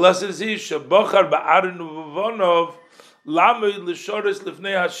 and blessed is He Shebachar Ba'Aaron Uvavonov Lamed L'Shores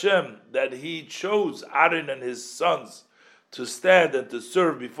Lifnei Hashem, that He chose Aaron and his sons to stand and to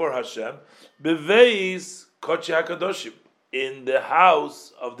serve before Hashem, beveis Kodesh HaKadoshim, in the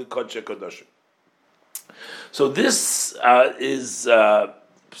house of the Kodesh HaKadoshim. So this is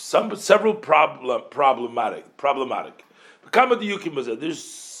several problematic. There's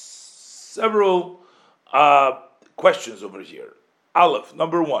several questions over here. Aleph,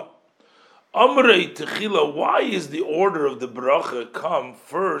 number one. Amrei Techila, why is the order of the bracha come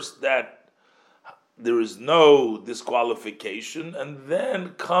first that there is no disqualification, and then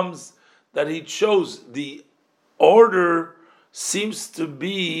comes that he chose? The order seems to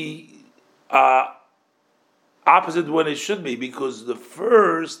be opposite when it should be, because the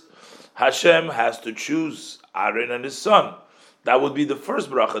first Hashem has to choose Aaron and his son. That would be the first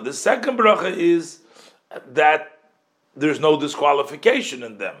bracha. The second bracha is that there's no disqualification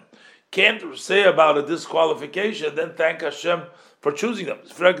in them. Can't say about a disqualification, then thank Hashem for choosing them.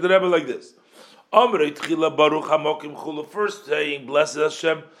 Frag the Rebbe like this. First saying, blessed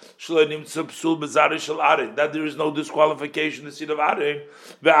Hashem, that there is no disqualification in the seed of Aaron.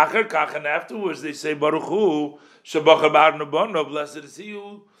 And afterwards they say, Baruch Hu, blessed is He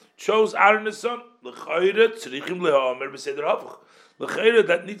who chose Aaron his son.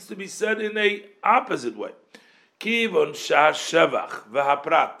 That needs to be said in a opposite way.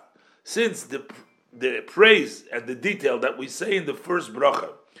 Since the praise and the detail that we say in the first bracha,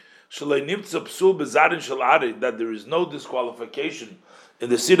 that there is no disqualification in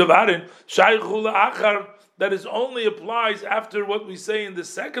the seed of Aaron, that is only applies after what we say in the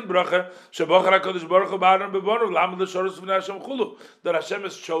second bracha, that Hashem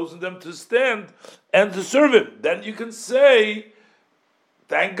has chosen them to stand and to serve Him. Then you can say,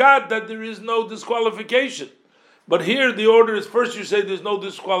 thank God that there is no disqualification. But here the order is, first you say there's no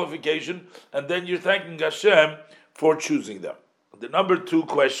disqualification, and then you're thanking Hashem for choosing them. The number two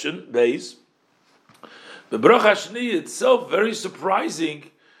question, base, the Bracha Shni itself, very surprising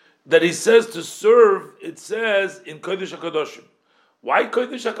that he says to serve, it says in Kodesh HaKadoshim. Why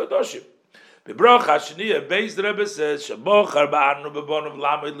Kodesh HaKadoshim? The Bracha Shni, base, the Rebbe says, Shabochar ba'arnu b'bonav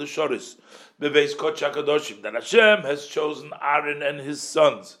lamed l'shoris, bebeis Kodesh HaKadoshim, that Hashem has chosen Aaron and his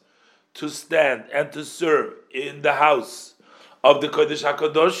sons to stand and to serve in the house of the Kodesh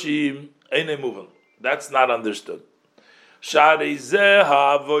HaKadoshim. Einay moving. That's not understood.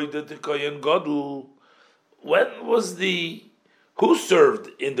 When was who served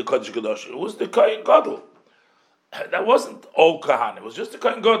in the Kodesh HaKadoshim? It was the Kohen Gadol. That wasn't all Kahan. It was just the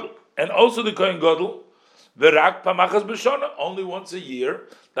Kohen Gadol. And also the Kohen Gadol, Verak Pamachas B'Shana, only once a year.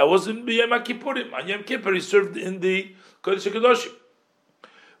 That was in B'Yom HaKippurim. On Yom Kippur, he served in the Kodesh HaKadoshim.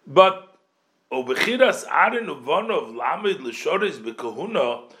 But Obechiras Aaron Uvonov Lamed L'Shores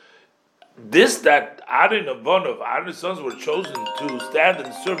B'Kahuna, this that Aaron Uvonov, Aaron's sons were chosen to stand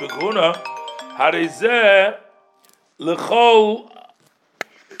and serve B'Kahuna, Harizeh L'Chol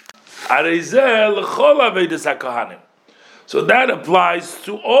Avedas HaKahanim. So that applies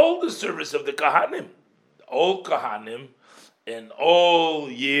to all the service of the Kahanim. All Kahanim in all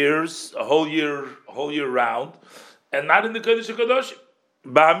years, a whole year round, and not in the Kodesh HaKadoshim.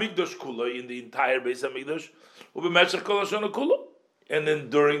 Ba'amigdosh kula, in the entire Beis Hamikdash, u'b'meshach kol hashana kula, and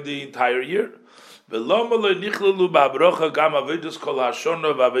then during the entire year. V'loma lo nichlelu ba'abrocha gam avedus kol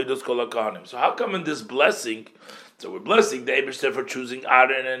hashana v'avedus kol hakahanim. So how come in this blessing, so we're blessing the Eibishter for choosing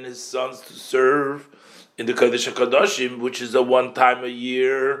Aaron and his sons to serve in the Kodesh HaKadoshim, which is a one-time a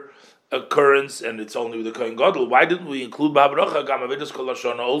year occurrence, and it's only with the Kohen Gadol. Why didn't we include ba'abrocha gam avedus kol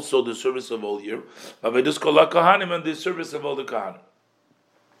hashana, also the service of all year, v'avedus kol hakahanim, and the service of all the Kahanim?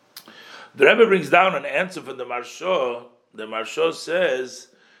 The Rebbe brings down an answer from the Marsha. The Marsha says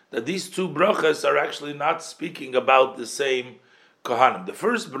that these two brachas are actually not speaking about the same Kohanim. The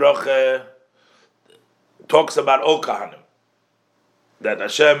first bracha talks about all Kohanim, that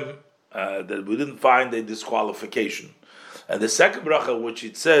Hashem, that we didn't find a disqualification. And the second bracha, which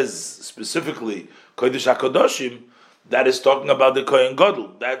it says specifically Kodesh HaKadoshim, that is talking about the Kohen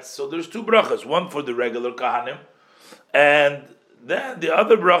Gadol. So there's two brachas, one for the regular Kohanim, and then the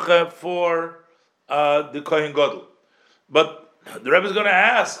other bracha for the Kohen Gadol. But the Rebbe is going to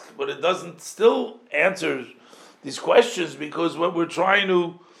ask, but it doesn't still answer these questions, because what we're trying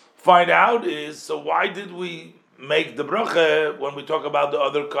to find out is, so why did we make the bracha when we talk about the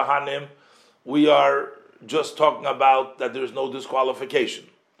other Kohanim. We are just talking about that there is no disqualification.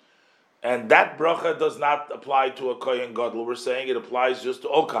 And that bracha does not apply to a Kohen Gadol. We're saying it applies just to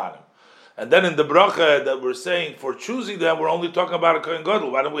all Kohanim. And then in the bracha that we're saying for choosing them, we're only talking about a Kohen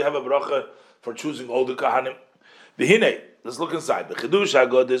Gadol. Why don't we have a bracha for choosing all the Kohanim? V'hinei, let's look inside. The Chidush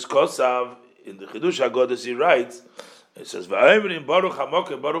HaGodes Kosav, in the Chidush HaGodes he writes, it says, "Va'ayimrim Baruch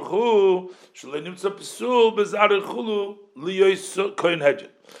HaMokeh Baruch Hu Shlei Nimtza Pesul Bezarei Chulu Liyois Kohen Hedget."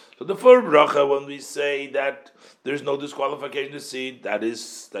 So the first bracha, when we say that there's no disqualification to seed, that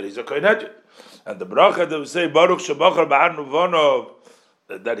is a Kohen Hedget. And the bracha that we say Baruch Shebachar Ba'ar Nuvonov,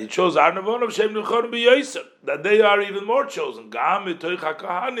 that he chose Ar Nuvonov Shem Nechorim B'Yoser, that they are even more chosen. Gam Mitoich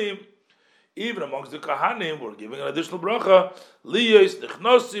HaKahanim, even amongst the Kahanim, we're giving an additional bracha, Liyois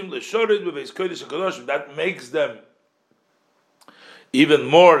Nechnosim Leshorid B'Beis Kodesh HaKadoshim, that makes them even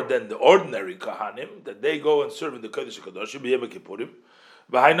more than the ordinary Kahanim, that they go and serve in the Kodesh HaKadoshim, B'Yom Kippurim,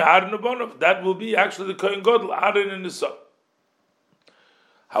 V'haina Aaron Ubonov, that will be actually the Kohen Gadol, Aaron and his son.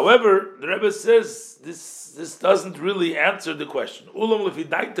 However, the Rebbe says this doesn't really answer the question. Ulam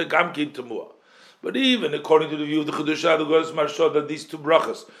lefidaita gam kin temua. But even according to the view of the Chidush HaGodes Marsha, that these two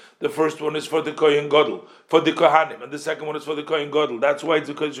brachas, the first one is for the Kohen Gadol, for the Kohanim, and the second one is for the Kohen Gadol. That's why it's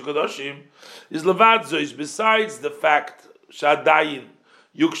the Kodesh HaKadoshim. Is levad is besides the fact Shadayin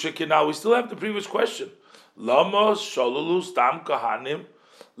Yukshekina, we still have the previous question. Lamos Sholulu Stam Kohanim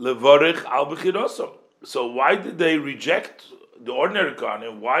Levorich Al Bechirosam. So why did they reject the ordinary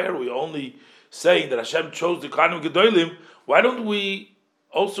Kohanim? Why are we only saying that Hashem chose the Kohanim Gedolim? Why don't we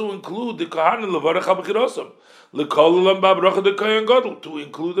also include the Kohanim Levorich Al Bechirosam? Lekolulam Babracha the Kohen Gadol, to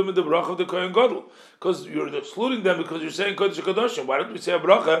include them in the bracha of the Kohen Gadol, because you're excluding them because you're saying Kodesh HaKadoshim. Why don't we say a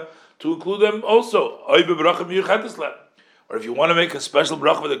bracha to include them also? Oy bebracha miyuchates lem. Or if you want to make a special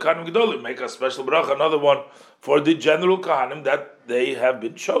bracha for the Kohanim Gedolim, make a special bracha, another one for the general Kohanim that they have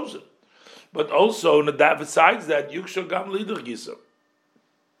been chosen. But also, besides that, Yuksha Gam Lider Gisa.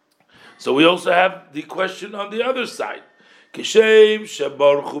 So we also have the question on the other side. Just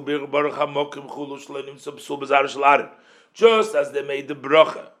as they made the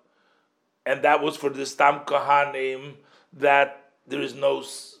bracha, and that was for the Stam Kohanim, that there is no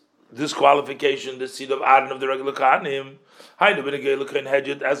disqualification, the seed of Aaron of the regular Kohanim,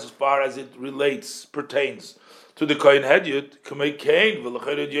 as far as it pertains to the Kohen Hedyot,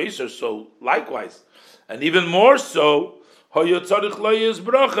 so likewise, and even more so, there should have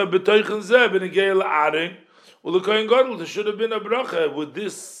been a bracha with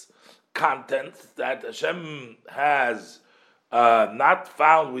this content that Hashem has not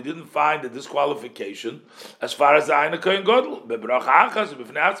found. We didn't find a disqualification as far as the Aina Kohen Gadol.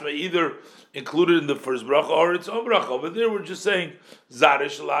 Either included in the first bracha or its own bracha. Over there we're just saying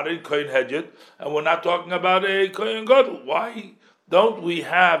Zarish Larin Kohen Hedyot, and we're not talking about a Kohen Gadol. Why don't we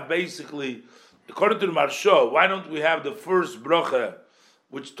have basically, according to the Marsha, why don't we have the first bracha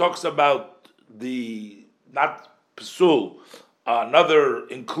which talks about the not Pesul, another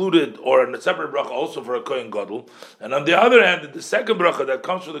included or a separate bracha also for a Kohen Gadol, and on the other hand, the second bracha that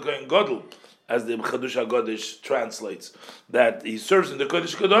comes from the Kohen Gadol, as the Chidush HaGodes translates, that he serves in the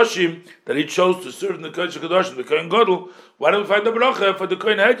Kodesh HaKadoshim, that he chose to serve in the Kodesh HaKadoshim, the Kohen Gadol. Why don't we find the bracha for the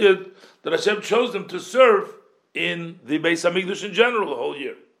Kohen Hedyot that Hashem chose them to serve in the Beis HaMikdash in general the whole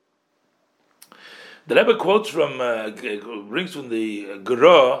year? The Rebbe quotes from, brings from the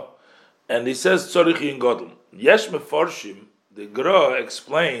Gra, and he says, Tzorich Yin Gadol. Yesh Meforshim, the Gra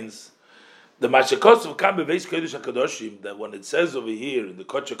explains the Mashakos Kam Beis Kodesh HaKadoshim, that when it says over here in the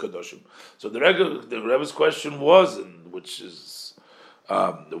Kodesh HaKadoshim, so the Rebbe's question was, and which is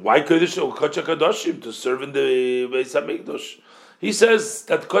why Kodesh HaKadoshim to serve in the Beis HaMikdash? He says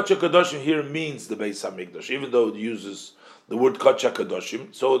that Kodesh HaKadoshim here means the Beis HaMikdash, even though it uses the word Kodesh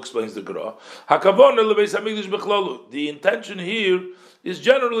HaKadoshim. So explains the Gra. Hakavon le Beis HaMikdash bechlalu. The intention here is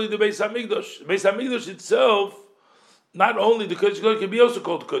generally the Beis HaMikdash. The Beis HaMikdash itself. Not only the Kodesh HaKadoshim can be also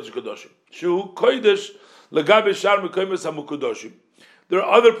called Kodesh HaKadoshim. Shu Kodesh legabe shar mekaymes hamukadoshim. There are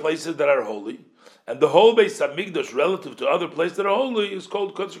other places that are holy, and the whole Beis Hamikdash relative to other places that are holy is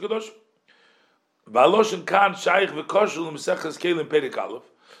called Kodesh HaKadoshim. Ba'loshen kan shaykh v'koshel u'meseches kelim perek aleph.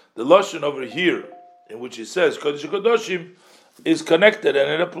 The loshen over here, in which it says Kodesh HaKadoshim, is connected, and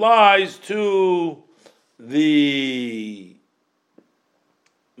it applies to the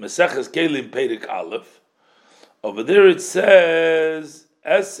Meseches kelim perek aleph. Over there it says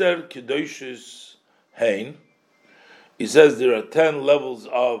Eser Kedoshis Hein. He says there are 10 levels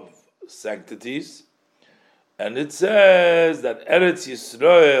of sanctities, and it says that Eretz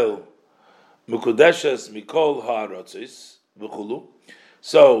Yisrael Mukudeshes Mikol Ha'arotzis V'chulu.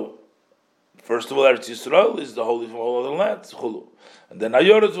 So First of all, Eretz Yisrael is the holy from all other lands, chulu. And then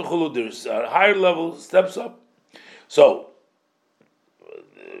Ayoretz v'chulu, there's a higher level, steps up. So,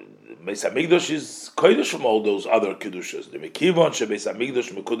 Beis Hamikdash is kodesh from all those other kedushas. The Mekivon she Beis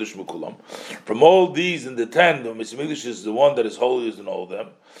Hamikdash mekudesh mekulam. From all these in the 10, the Beis Hamikdash is the one that is holiest in all of them.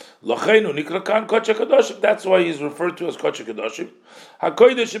 Lachenu nikra kan kodesh kadoshim. That's why he's referred to as kodesh kadoshim.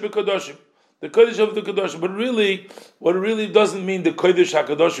 HaKodesh bekadoshim. The kodesh of the kadoshim. But really, what it really doesn't mean the kodesh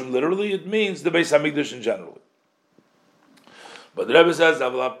hakadoshim literally. It means the Beis Hamikdash in general. But the Rebbe says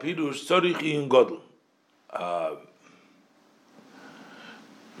Avla Pirush Tzorich in Godel.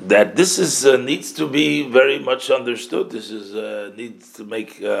 That this is needs to be very much understood. This is needs to be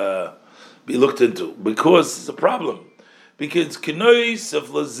looked into because it's a problem. Because kenois of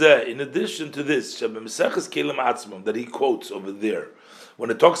lazeh, in addition to this, that he quotes over there,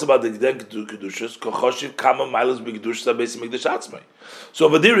 when it talks about the gedenk kedushas, kochoshiv kama milas begedusha beis hamikdash atzmai. So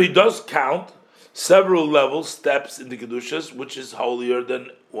over there he does count several levels, steps in the kedushas, which is holier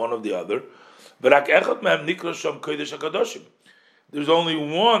than one of the other. V'rak echad mehem nikra sham kodesh hakadoshim. There's only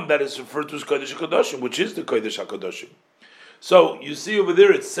one that is referred to as Kodesh HaKadoshim, which is the Kodesh HaKadoshim. So you see over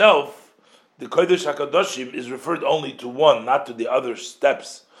there itself, the Kodesh HaKadoshim is referred only to one, not to the other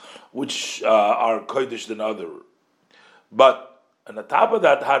steps, which are Kodesh than other. But on the top of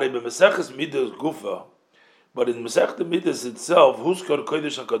that, Hare b'Meseches Midas Gufa, but in Mesech Midas itself, who's called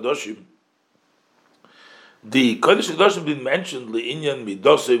Kodesh HaKadoshim? The Kodesh HaKadoshim being mentioned, Le'inyan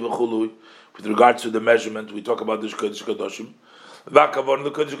Midosei v'chului, with regards to the measurement, we talk about this Kodesh HaKadoshim. Vakavon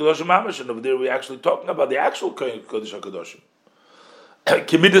the Kodesh HaKadoshim Mamash, and over there we're actually talking about the actual Kodesh HaKadoshim.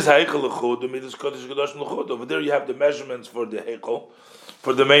 Kimidas Heichel L'chud, Midas Kodesh HaKadoshim L'chud. Over there you have the measurements for the Heichel,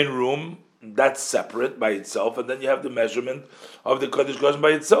 for the main room, that's separate by itself, and then you have the measurement of the Kodesh HaKadoshim by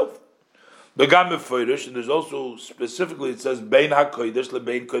itself. Begam Mefoirish, and there's also specifically it says Bein HaKodesh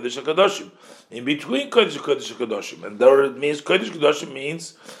LeBein Kodesh HaKadoshim, in between Kodesh HaKadoshim, and there it means Kodesh HaKadoshim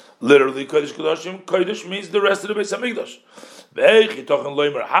means literally Kodesh HaKadoshim. Kodesh means the rest of the Beis Hamikdash.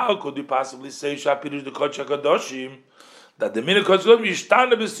 How could you possibly say Shapirish the Kodesh HaKadoshim that the minute Kodesh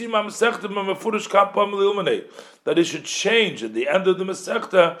HaKadoshim that it should change at the end of the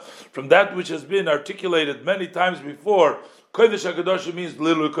Masechta from that which has been articulated many times before? Kodesh HaKadoshim means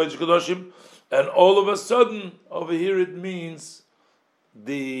literally Kodesh HaKadoshim, and all of a sudden over here it means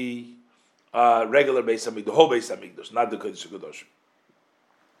the regular Beis Hamikdash, the whole Beis Hamikdash, not the Kodesh HaKadoshim.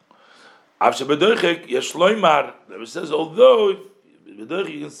 It says, although you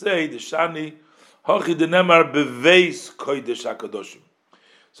can say the Shani Hachi Denemar Beveis Kodesh HaKadoshim.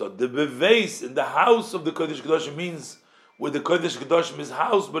 So the Beveis in the house of the Kodesh HaKadoshim means where the Kodesh HaKadoshim is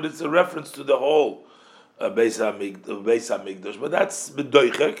housed, but it's a reference to the whole Beis HaMikdash. But that's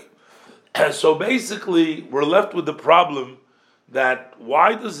Bedoichek. So basically, we're left with the problem that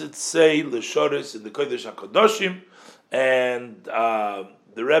why does it say L'Shoris in the Kodesh HaKadoshim, and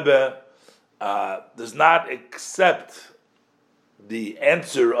the Rebbe does not accept the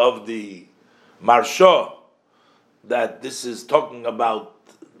answer of the Marsha that this is talking about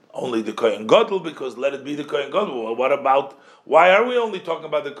only the Kohen Gadol, because let it be the Kohen Gadol. Well, what about, why are we only talking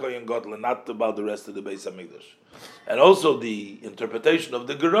about the Kohen Gadol and not about the rest of the Beis Hamikdash? And also the interpretation of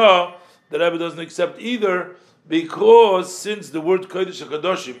the Gra, the Rebbe doesn't accept either, because since the word Kodesh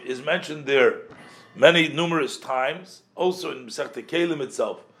HaKadoshim is mentioned there numerous times, also in Masechta Kelim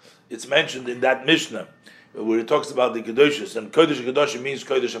itself, it's mentioned in that Mishnah where it talks about the Kedoshis, and Kodesh HaKadoshim means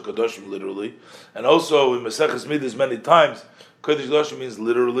Kodesh HaKadoshim literally, and also in Maseches Midas many times Kodesh HaKadoshim means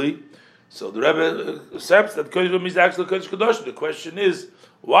literally. So the Rebbe accepts that Kodesh means actually Kodesh HaKadoshim. The question is,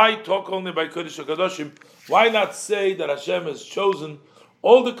 why talk only by Kodesh HaKadoshim? Why not say that Hashem has chosen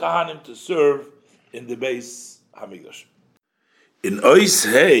all the Kahanim to serve in the Beis Hamikdash? In Ois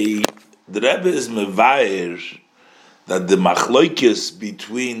Hey, the Rebbe is mevayer that the machloikis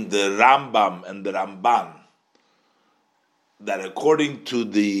between the Rambam and the Ramban, that according to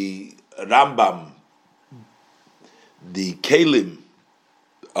the Rambam, the Kelim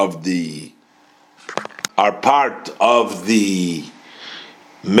of are part of the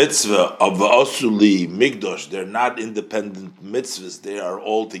mitzvah of the Osuli Migdosh. They're not independent mitzvahs, they are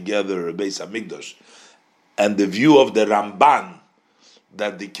all together a Beis HaMikdash. And the view of the Ramban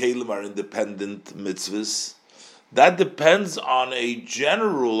that the Kelim are independent mitzvahs, that depends on a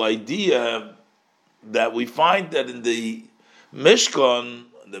general idea that we find that in the Mishkan,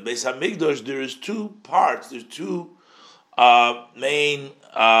 the Beis HaMikdash, there is two parts, there's two main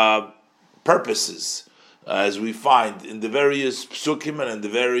purposes, as we find in the various psukim and in the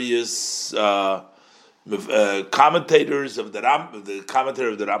various commentators of the commentator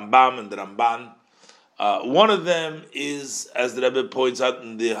of the Rambam and the Ramban. One of them is, as the Rebbe points out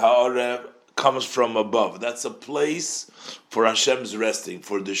in the Ha'oreh comes from above. That's a place for Hashem's resting,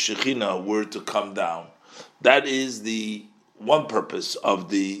 for the Shekhinah were to come down. That is the one purpose of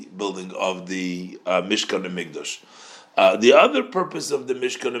the building of the Mishkan and Mikdash. The other purpose of the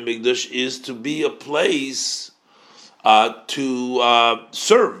Mishkan and Mikdash is to be a place to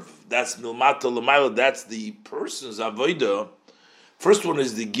serve. That's Milmata L'mayla, that's the person's Avodah. First one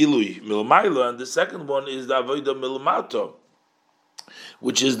is the Gilui Milmayla, and the second one is the Avodah Milmata,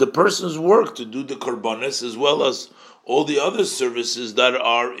 which is the person's work to do the Korbanos as well as all the other services that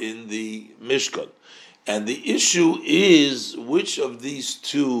are in the Mishkan. And the issue is which of these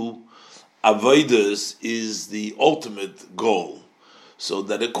two avodas is the ultimate goal. So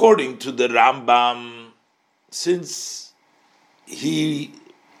that according to the Rambam, since he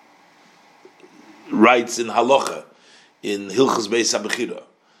writes in Halacha, in Hilchos Beis HaBechira,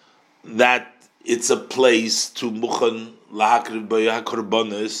 that it's a place to Muchan Lahakriv B'Yah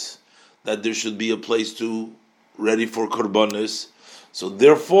Korbanos, that there should be a place to ready for Korbanos. So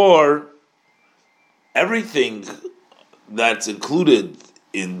therefore, everything that's included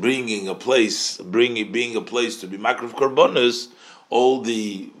in being a place to be Makriv Korbanos, all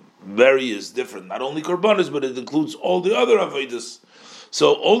the various different, not only Korbanos, but it includes all the other Avodas.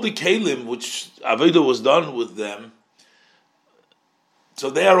 So all the Kalim, which Avodah was done with them, so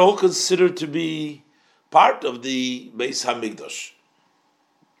they are all considered to be part of the Beis HaMikdash.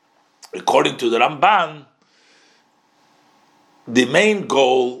 According to the Ramban, the main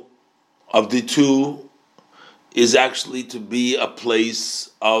goal of the two is actually to be a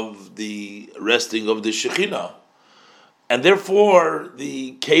place of the resting of the Shekhinah. And therefore,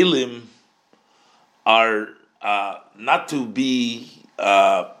 the Kalim are not to be,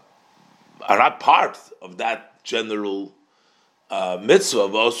 are not part of that general mitzvah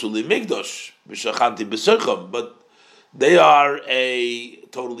of Osuli Mikdash, B'Shachanti B'Seicham, but they are a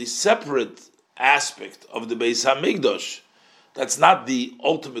totally separate aspect of the Beis HaMikdash. That's not the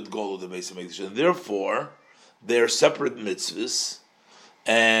ultimate goal of the Beis HaMikdash, and therefore they're separate mitzvahs.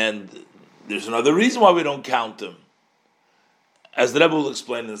 And there's another reason why we don't count them, as the Rebbe will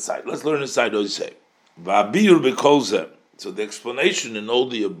explain inside. Let's learn inside what he say. Va'abiyur b'kolzeh. So the explanation in all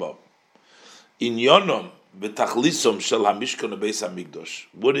the above. In Yonom b'tachlisom shel hamishkan Beis HaMikdash.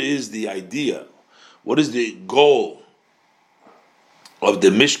 What is the idea? What is the goal of the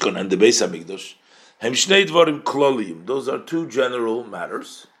Mishkan and the Beis HaMikdash? Hem shnei dvarim kloliyim. Those are two general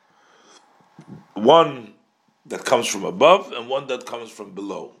matters. One that comes from above and one that comes from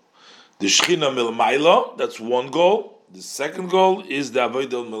below. The Shechina milmayla, that's one goal. The second goal is the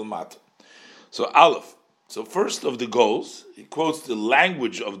Avodah milmata. So Aleph. So first of the goals, he quotes the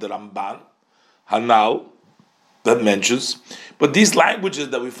language of the Ramban, Hanal, that mentions, but these languages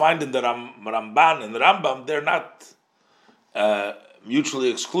that we find in the Ramban and the Rambam, they're not mutually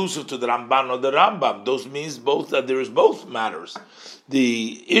exclusive to the Ramban or the Rambam. Those means both that there is both matters.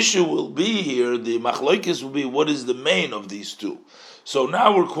 The issue will be here, the machlokes will be what is the main of these two. So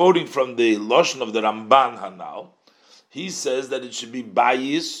now we're quoting from the Lashon of the Ramban Hanal. He says that it should be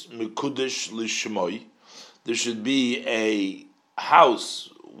Bayis Mekudesh Lishmoi. There should be a house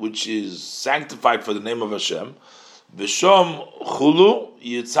which is sanctified for the name of Hashem. V'shom Chulu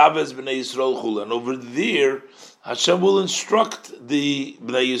Yitzavez B'nei Yisrael Chulu. And over there, Hashem will instruct the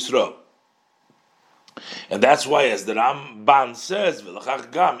Bnei Yisrael. And that's why, as the Ramban says,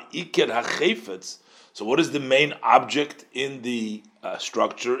 V'lachach gam Iker HaChefetz. So what is the main object in the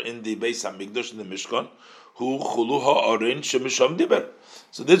structure, in the Beis HaMikdash, in the Mishkan? Hu Chulu HaOrein Shemisham Diber.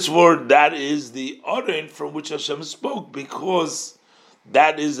 So this word, that is the Orein from which Hashem spoke, because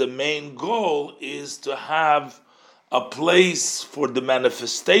that is the main goal, is to have a place for the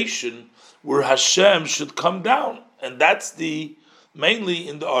manifestation where Hashem should come down, and that's the mainly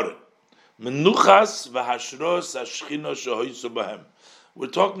in the Orein. Menuchas v'hashros hashchina shehoysu b'hem. We're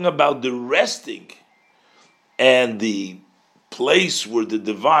talking about the resting and the place where the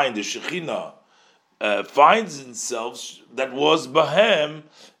divine, the Shekhinah, finds itself, that was Bahem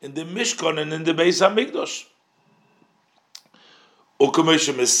in the Mishkan and in the Beis HaMikdash.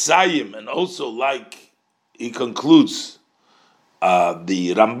 Ukamesha Messiahim, and also like he concludes,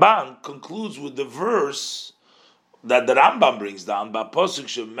 the Ramban concludes with the verse that the Rambam brings down, the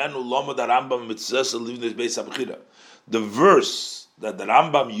verse that the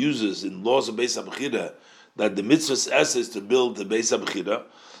Rambam uses in Laws of Beis HaBechira, that the mitzvah's essence is to build the Beis HaBechira.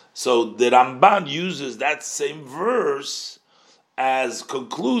 So the Ramban uses that same verse as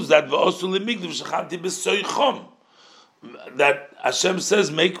concludes that that Hashem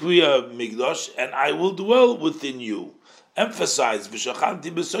says, "Make me a mikdash, and I will dwell within you." Emphasize v'shachanti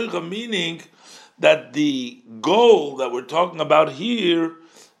b'soicham, meaning that the goal that we're talking about here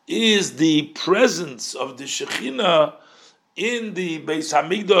is the presence of the Shekhinah in the Beis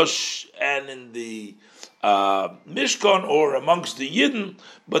Hamikdash and in the Mishkan or amongst the Yidden,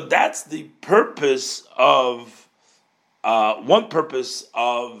 but that's the purpose of one purpose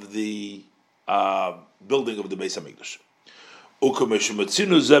of the building of the Beis Hamikdash.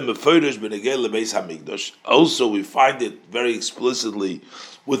 Also, we find it very explicitly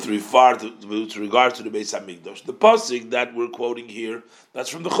with regard to the Beis Hamikdash. The pasuk that we're quoting here, that's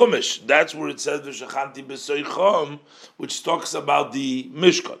from the Chumash. That's where it says "V'shachanti b'soichom," which talks about the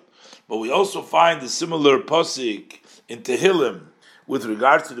Mishkan. But we also find a similar pasuk in Tehillim with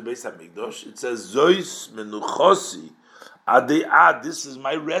regard to the Beis Hamikdash. It says "Zois menuchosi adei ad." This is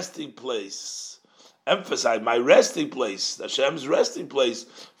my resting place. Emphasize my resting place, Hashem's resting place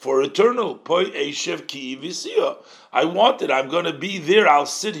for eternal. I want it. I'm going to be there. I'll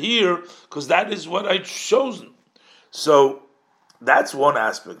sit here because that is what I've chosen. So that's one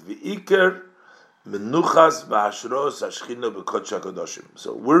aspect. So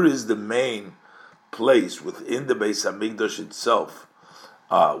where is the main place within the Beis Hamikdash itself?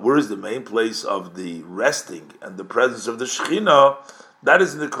 Where is the main place of the resting and the presence of the Shekhinah? That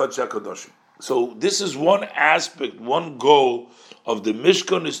is in the Kodesh HaKadoshim. So this is one aspect, one goal of the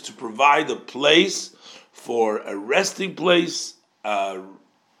Mishkan is to provide a place for a resting place, a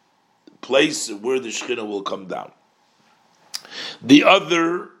place where the Shekhinah will come down. The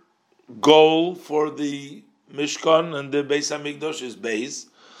other goal for the Mishkan and the Beis Hamikdash is Beis.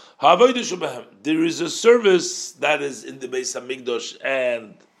 There is a service that is in the Beis Hamikdash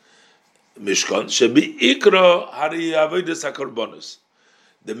and Mishkan. Shebi ikra hari avodas hakorbanos.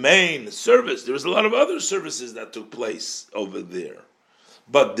 The main service, there was a lot of other services that took place over there.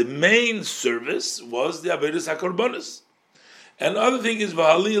 But the main service was the Avodas HaKorbanos. And the other thing is,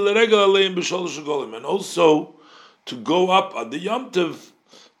 and also to go up on the Yom Tov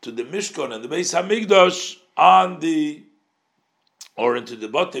to the Mishkan and the Beis HaMikdash into the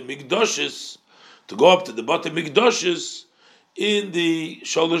Bate Mikdashes, to go up to the Bate Mikdashes in the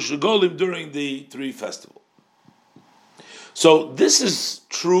Shalosh Regolim during the three festivals. So this is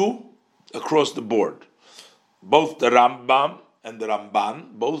true across the board. Both the Rambam and the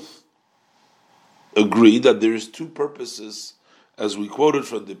Ramban both agree that there is two purposes, as we quoted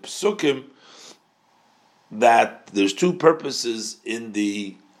from the Pesukim, that there's two purposes in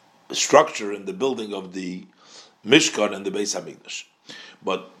the structure and the building of the Mishkan and the Beis Hamikdash.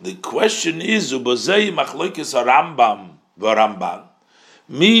 But the question is, Ubazei Machlokes Rambam v'Ramban.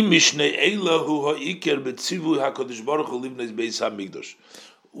 Mi mishnei elahu ha'ikar b'tzivui HaKadosh Baruch Hu livnei Beis Hamikdash.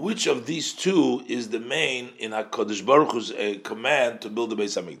 Which of these two is the main in HaKadosh Baruch Hu's command to build the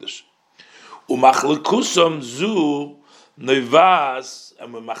Beis Hamikdash? Umachlekusam zu nevas,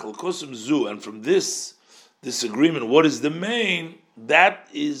 and umachlekusam zu, and from this disagreement, what is the main? That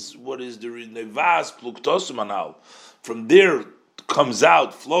is what is the nevas pluktosum anal. From there comes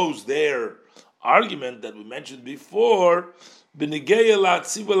out, flows their argument that we mentioned before. As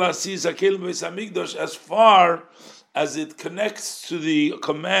far as it connects to the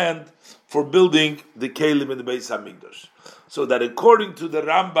command for building the Kelim in the Beis Hamikdash. So that according to the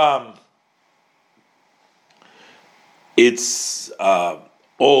Rambam, it's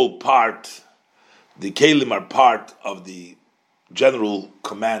all part, the Kelim are part of the general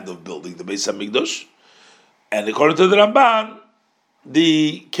command of building the Beis Hamikdash. And according to the Ramban,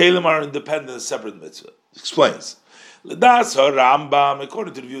 the Kelim are independent, separate mitzvah. Explains. L'das Rambam,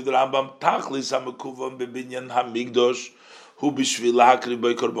 according to the view of the Rambam, Tachlis HaMekuvam Bebinyan HaMikdash Hu B'Shvil HaKriv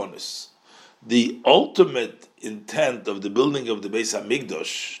B'Korbanos. The ultimate intent of the building of the Beis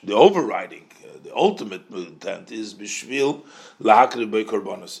Hamikdash, the overriding, the ultimate intent is B'Shvil LaHakriv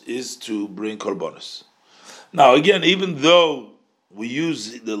B'Korbanos, is to bring Korbanos. Now again, even though we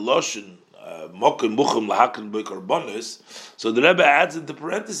use the Lashon Mokim Muchim LaHakriv B'Korbanos, so the Rebbe adds into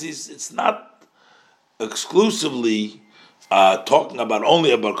parentheses, it's not exclusively talking about only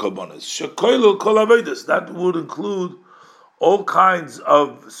about korbanos. Shekoilul kol avodas, that would include all kinds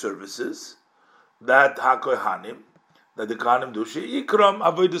of services that hakohanim, that the kohanim do. Sheikram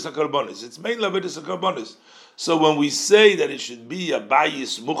avodas hakorbanos. It's mainly avodas hakorbanos. So when we say that it should be a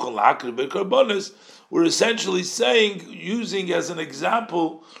bayis muchal lahakriv bekorbanos, we're essentially saying, using as an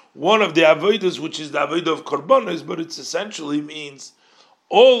example one of the avodas, which is the avodah of korbanos, but it essentially means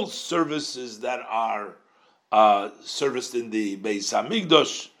all services that are serviced in the Beis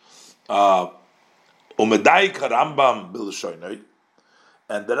Hamikdash, Umedai Rambam Bilshoinoi,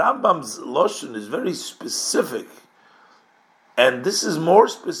 and the Rambam's lotion is very specific, and this is more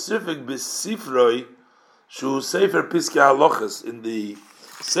specific B'Sifroi Shu Sefer Piskei Halachos, in the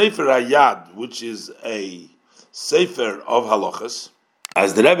Sefer Hayad, which is a Sefer of Halachos.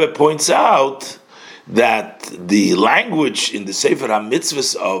 as the Rebbe points out, that the language in the Sefer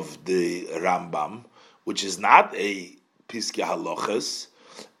HaMitzvahs of the Rambam, which is not a Piskei Halachas,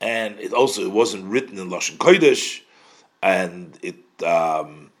 and it wasn't written in Lashon Kodesh, and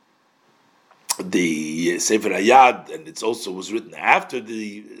the Sefer Hayad, and it also was written after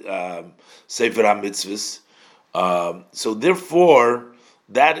the Sefer HaMitzvahs. So therefore,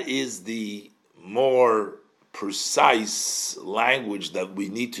 that is the more precise language that we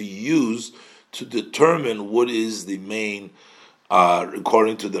need to use to determine what is the main,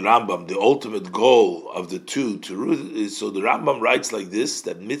 according to the Rambam, the ultimate goal of the two. So the Rambam writes like this,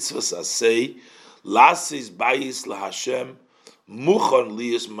 that mitzvahs asay, lasis bayis laHashem, muchon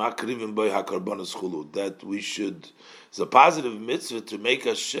liyas makrivim by hakarbonos chulu, that we should, it's a positive mitzvah to make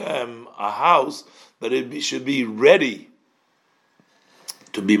Hashem a house that should be ready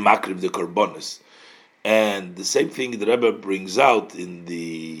to be makriv the karbonos. And the same thing the Rebbe brings out in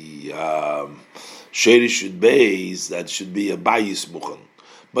the Sheri should be that should be a bayis muchan.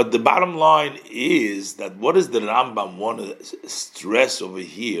 But the bottom line is that what does the Rambam want to stress over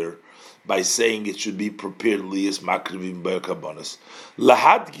here by saying it should be prepared liyas makrivim b'karbonos?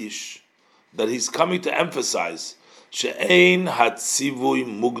 Lahadgish, that he's coming to emphasize she'ein hatzivui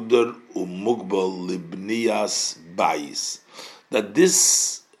mugdar umugbal libniyas bayis, that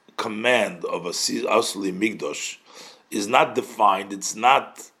this command of a Asli Migdosh is not defined, it's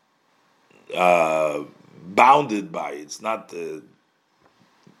not bounded by, it's not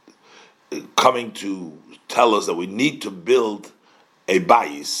coming to tell us that we need to build a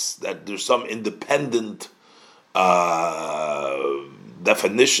bayis, that there's some independent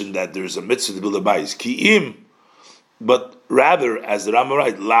definition that there's a mitzvah to build a bayis. Ki'im, but rather, as the Rambam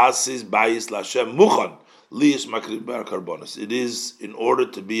writes, Lasis bayis lashem muchan, it is in order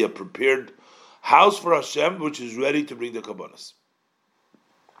to be a prepared house for Hashem, which is ready to bring the karbonos.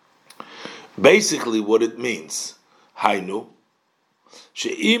 Basically, what it means, Hainu,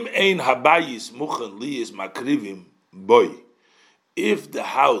 she'im ein habayis muchen liyis makrivim boy. If the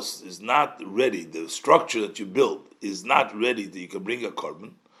house is not ready, the structure that you build is not ready that you can bring a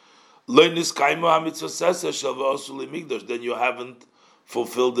korban, then you haven't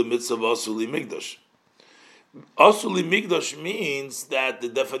fulfilled the mitzvah of Asuli Migdosh. Asuli Migdosh means that the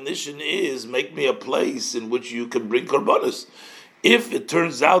definition is make me a place in which you can bring karbonos. If it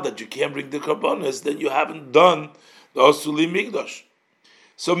turns out that you can't bring the karbonos, then you haven't done the Asuli Migdosh.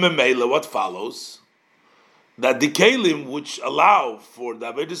 So Memela, what follows? That the kelim which allow for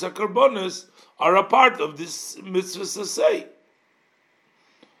the Avedis HaKarbonos are a part of this mitzvah sasei.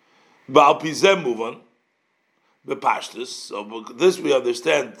 Ba'al pizeh move on. Bepashtus. So this we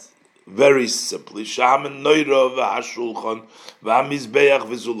understand very simply, that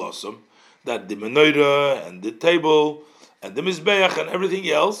the menorah and the table and the mizbeach and everything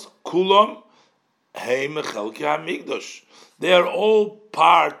else, kulam heim chelkei hamikdash, they are all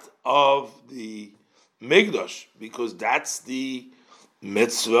part of the mikdash, because that's the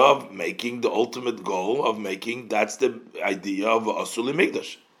mitzvah of making, the ultimate goal of making. That's the idea of asuli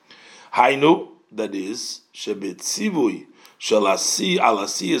mikdash. Hainu, that is shebet tzivui. Shalasi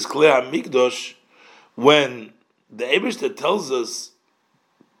alasi is klei hamikdash, when the Eibishter tells us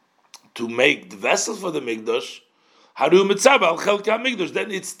to make the vessels for the mikdash, haru mitzvah al chelkei hamikdash,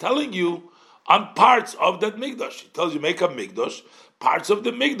 then it's telling you on parts of that mikdash. It tells you make a mikdash. Parts of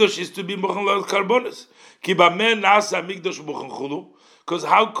the mikdash is to be muchen karbonos. Ki b'meh nasa mikdash muchen chulu, because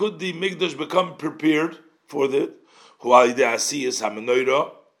how could the mikdash become prepared for that? Hu alidei asiyas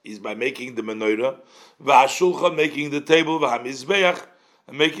hamenoira, is by making the menorah, v'hashulchan, making the table, v'hamizbeach,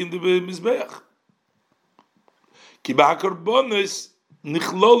 and making the mizbeach. Ki b'hakarbonos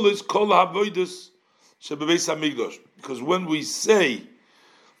nichlolis kol havodos shebebeis hamikdash, because when we say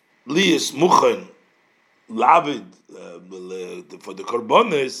liyas muchen lavid for the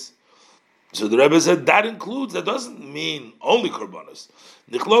karbonos, so the Rebbe said that doesn't mean only karbonos.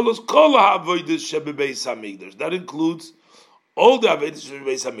 Nichlolis kol havodos shebebeis hamikdash, that includes all the Avedis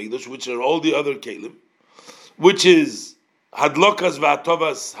Beis Hamikdash, which are all the other kelim, which is hadlokas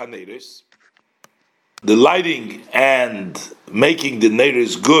v'atovas haneres, the lighting and making the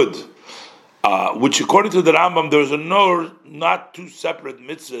neres good, which according to the Rambam there's not two separate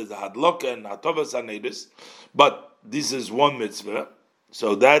mitzvahs, the hadloka and hatovas haneres, but this is one mitzvah.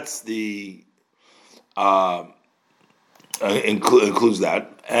 So that's the includes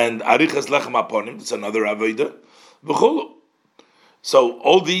that, and arichas lechem aponim, it's another avodah v'cholu. So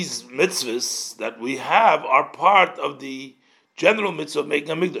all these mitzvahs that we have are part of the general mitzvah of making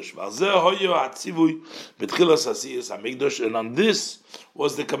a mikdash. And on this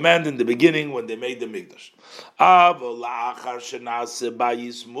was the command in the beginning when they made the mikdash.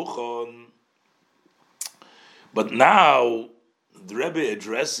 But now the Rebbe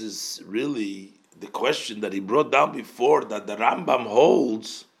addresses really the question that he brought down before, that the Rambam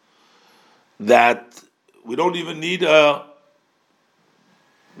holds that we don't even need a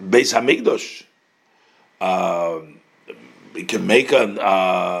Beis Hamikdash. We can make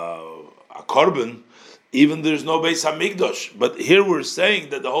a korban, even there's no Beis Hamikdash. But here we're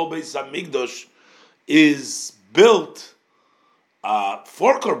saying that the whole Beis Hamikdash is built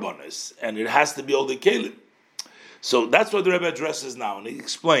for korbanos, and it has to be all the kelim. So that's what the Rebbe addresses now, and he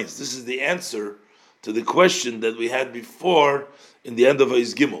explains. This is the answer to the question that we had before in the end of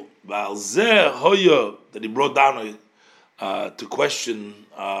his Gimel. That he brought down to question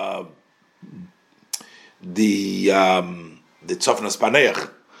the Tzofnas Paneach.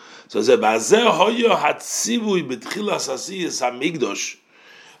 So he said,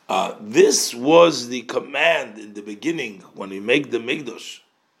 this was the command in the beginning when we make the Mikdash,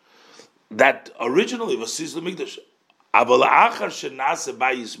 that originally was Sisla Mikdash.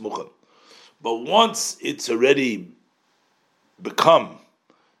 But once it's already become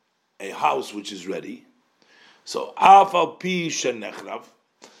a house which is ready, so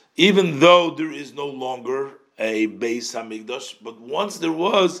even though there is no longer a Beis Hamikdash, but once there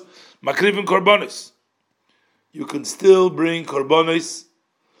was Makrivim Korbanos, you can still bring Korbanos,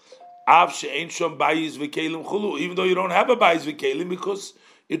 even though you don't have a Bayis V'Kelim, because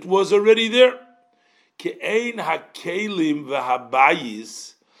it was already there. Ke'ein hakelim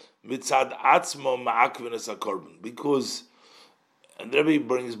v'habayis mitzad atzmo ma'akvenes hakorban. Because, and the Rebbe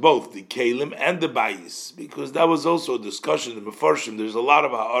brings both the kelim and the bayis, because that was also a discussion in Mefarshim. There's a lot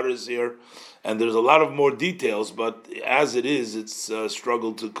of ha'aras here, and there's a lot of more details, but as it is, it's a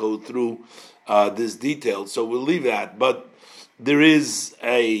struggle to go through this detail, so we'll leave that. But there is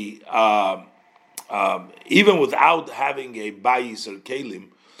a, even without having a bayis or kelim,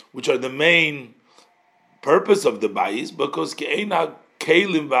 which are the main purpose of the bayis, because ke'ena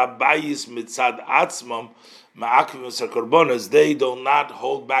kelim v'bayis mitzad atzmam ma'akvim korbanos, they do not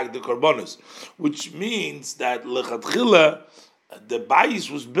hold back the korbanos, which means that lechatchila the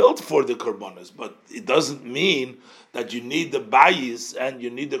bayis was built for the korbanos, but it doesn't mean that you need the bayis and you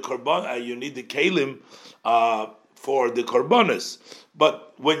need the korban, you need the kelim for the korbanos.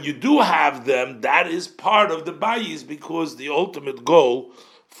 But when you do have them, that is part of the bayis, because the ultimate goal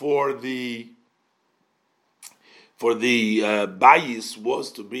for the bayis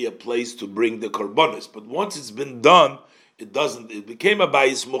was to be a place to bring the korbanos. But once it's been done, it became a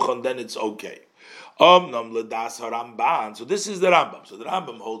bayis muchan, then it's okay. So this is the Rambam. So the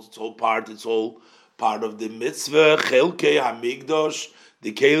Rambam holds it's all part of the mitzvah, chelkei hamikdash,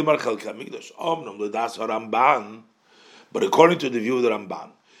 the kelim are chelkei hamikdash. Ledas haramban. But according to the view of the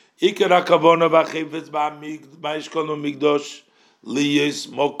Ramban, ikar hakavona v'achifetz ba'mishkan u'mikdash liyes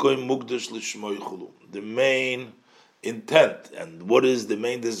mokoim mukdash l'shmo yichulu. The main intent and what is the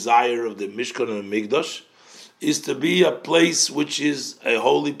main desire of the Mishkan and Mikdash is to be a place which is a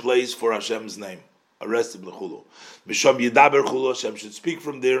holy place for Hashem's name. Arrested l'chulu. Misham yidaber chulu, Hashem should speak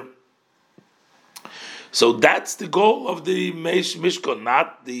from there. So that's the goal of the Mishkan,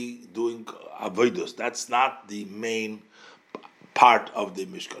 not the doing avodos. That's not the main part of the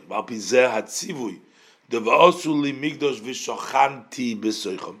Mishkan. V'alpizeh hatzivui deva'osu li Mikdash v'shochanti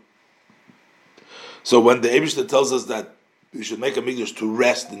b'soicham. So when the Eibishter tells us that we should make a mikdash to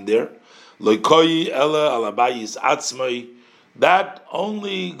rest in there, loikoyi ela alabayis atzmai, that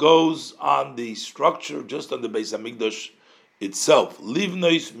only goes on the structure, just on the Beis Hamikdash itself.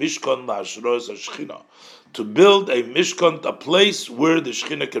 Livnois mishkan la'ashros hashchina, to build a mishkan, a place where the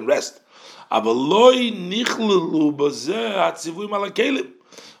Shechina can rest. Avaloi nichlelu bazeh hatzivuim ala kelim,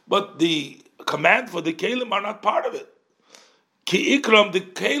 but the command for the kelim are not part of it. Ki ikram, the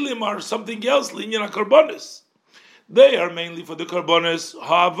kelim are something else, linyan karbonis. They are mainly for the karbonis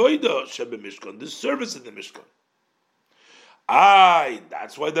ha'avoida shebe mishkan, the service in the mishkan.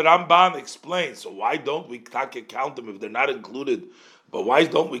 That's why the Ramban explains. So why don't we count them if they're not included? But why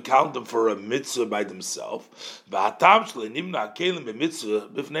don't we count them for a mitzvah by themselves? The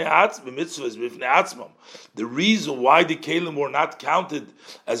reason why the kelim were not counted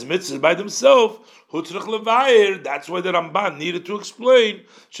as mitzvahs by themselves, that's why the Ramban needed to explain.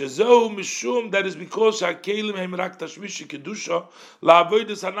 That is because that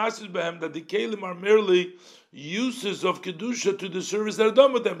the kelim are merely uses of kedusha to the service that are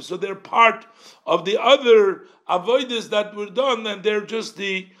done with them. So they're part of the other avodas that were done, and they're just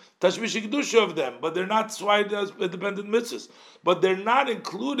the tashmish kedusha of them. But they're not swayed as independent mitzvahs. But they're not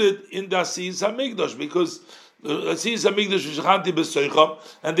included in the asiyas hamikdash because asiyas hamikdash is chanti b'soicham,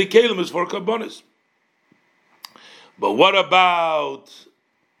 and the kelim is for karbonis. But what about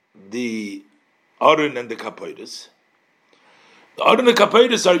the Aron and the Kapoides? The Aron and the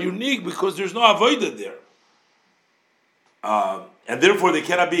Kapoides are unique because there's no avodah there. And therefore they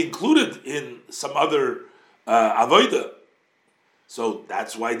cannot be included in some other avodah. So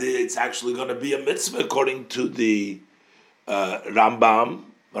that's why it's actually going to be a mitzvah according to the Ramban.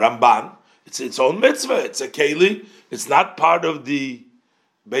 It's its own mitzvah. It's a keli. It's not part of the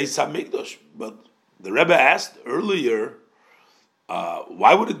Beis Hamikdash. But the Rebbe asked earlier,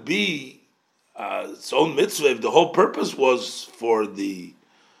 why would it be its own mitzvah if the whole purpose was for the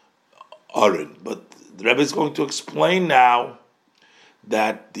Aron? But the Rebbe is going to explain now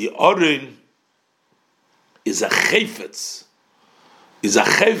that the Aron is a chayfetz,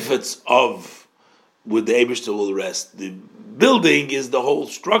 of with the Eibishter will rest. The building is the whole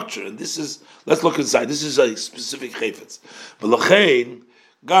structure, and this is, let's look inside. This is a specific chayfetz. V'lachein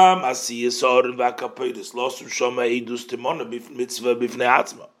gam asiyas Aron v'akapodos losu shoma idus timona mitzvah b'fnei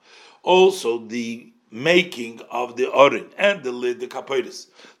atzma. Also, the making of the Aron and the lid, the kapodos,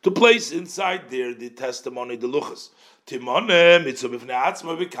 to place inside there the testimony, the luchas. Timone mitzvah b'fnei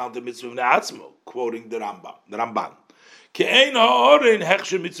atzma, we count the mitzvah b'fnei atzma, quoting the Ramban. For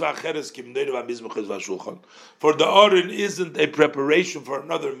the Aron isn't a preparation for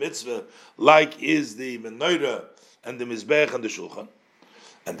another mitzvah like is the menorah and the mizbech and the shulchan.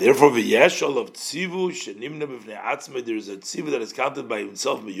 And therefore, v'yeshol of tzivu shenimna b'fnei atzma, there is a tzivu that is counted by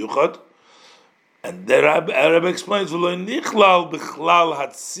himself b'yuchad. And the Rebbe explains, v'lo nichlal b'chlal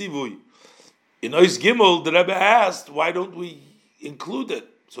hatzivui. In Ois Gimel, the Rebbe asked, why don't we include it?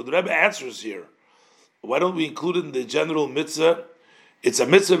 So the Rebbe answers here. Why don't we include it in the general mitzvah? It's a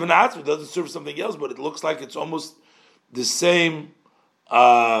mitzvah of an atzma, it doesn't serve something else, but it looks like it's almost the same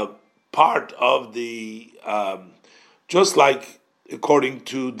part of the, just like according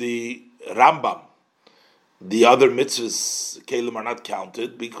to the Rambam. The other mitzvahs, kelim, are not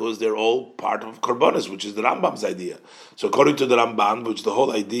counted because they're all part of karbonis, which is the Rambam's idea. So according to the Ramban, which the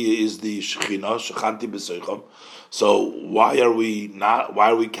whole idea is the Shechina, Shechanti b'soicham. So why are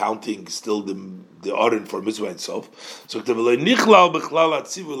we counting still the Aron for mitzvah itself? So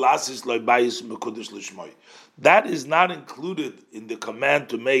that is not included in the command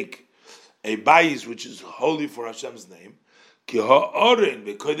to make a bayis which is holy for Hashem's name. Ki ha'Aron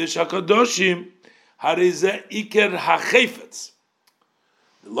v'kodesh hakadoshim harize iker hachefetz.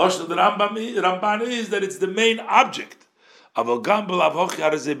 The lashon of the Ramban is that it's the main object. It's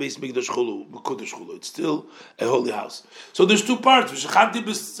still a holy house. So there's two parts.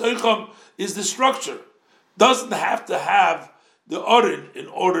 Is the structure. Doesn't have to have the Aron in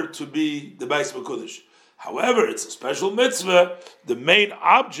order to be the Beis Mekudesh. However, it's a special mitzvah. The main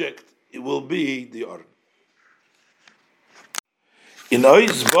object, it will be the Aron. In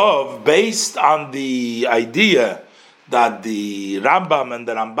Ois Vav, based on the idea that the Rambam and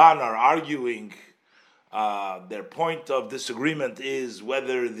the Ramban are arguing, their point of disagreement is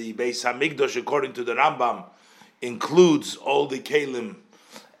whether the Beis Hamikdash, according to the Rambam, includes all the kelim,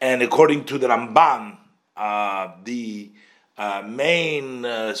 and according to the Ramban, the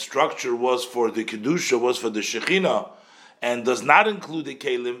main structure was for the kedusha, was for the Shekhinah, and does not include the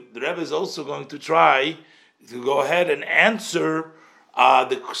kelim. The Rebbe is also going to try to go ahead and answer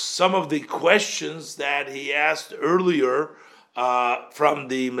some of the questions that he asked earlier from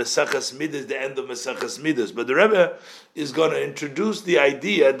the Maseches Midas, the end of Maseches Midas. But the Rebbe is going to introduce the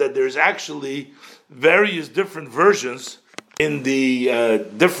idea that there's actually various different versions in the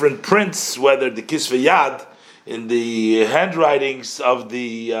different prints, whether the Kisvei Yad, in the handwritings of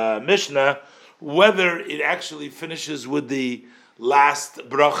the Mishnah, whether it actually finishes with the last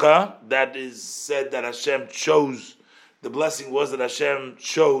bracha that is said that Hashem chose. The blessing was that Hashem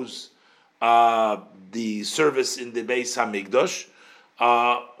chose the service in the Beis Hamikdash,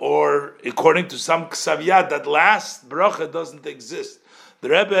 or according to some Ksav Yad, that last bracha doesn't exist. The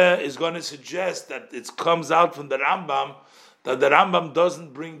Rebbe is going to suggest that it comes out from the Rambam, that the Rambam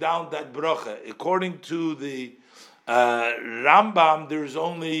doesn't bring down that bracha. According to the Rambam, there's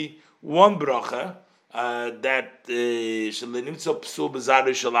only one bracha, that Shalinimtzo Psul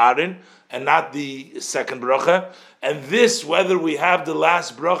Bezari Shalarin, and not the second bracha. And this, whether we have the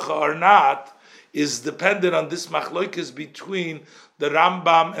last bracha or not, is dependent on this machloikis between the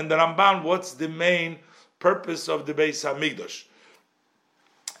Rambam and the Ramban. What's the main purpose of the Beis Hamikdash?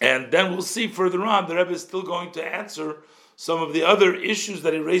 And then we'll see further on, the Rebbe is still going to answer some of the other issues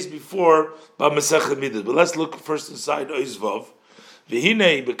that he raised before about Masechet Midas. But let's look first inside Oizvov.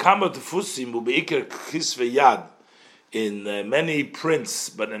 V'hinei bekama tefusim u'beikar chisve yad. In many prints,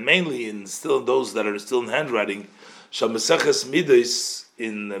 but mainly in still those that are still in handwriting, shal Maseches Midas,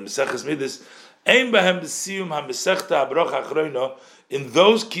 in Maseches Midas, ein behem b'siyum ha-Masechta ha-Bracha Achroina, in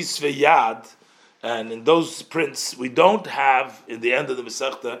those kisvei yad, and in those prints, we don't have, in the end of the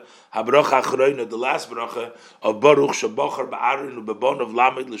Masechta, ha-Bracha Achroina, the last bracha, of Baruch Shabochar ba'arin u'bebon of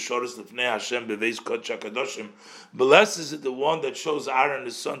Lamed l'shoros l'fnei Hashem beveis kodesh HaKadoshim. Blessed is it the one that shows Aaron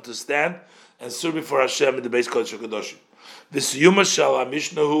his son to stand and serve before Hashem in the Beis Kodesh HaKadoshim. This Yuma Shal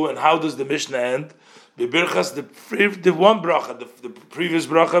Mishnah, and how does the Mishnah end? Bebirchas, the one bracha, the previous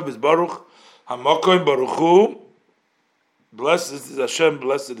bracha is Baruch Hamokoim Baruch Hu. Blessed is Hashem,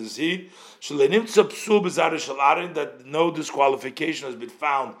 blessed is He. Shalenim tzapsu b'zara shel Aaron, that no disqualification has been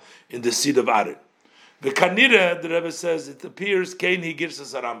found in the seed of Aaron. The Kanira, the Rebbe says, it appears Kain he gives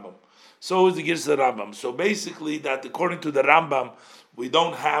us a Rambam. So is the Girsa Rambam. So basically, that according to the Rambam, we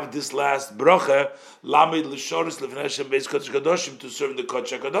don't have this last bracha, Lamed l'shoros l'fnei Hashem beis kodesh kadoshim, to serve the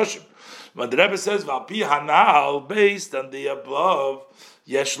kodesh kadoshim. But the Rebbe says, V'alpi hanal, based on the above,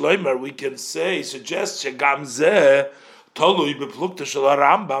 yesh loimer, we can say, suggest shegam zeh tolui beplukta shel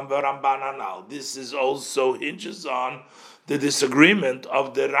Rambam v'Ramban hanal. This is also hinges on the disagreement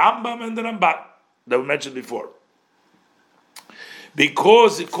of the Rambam and the Ramban that we mentioned before.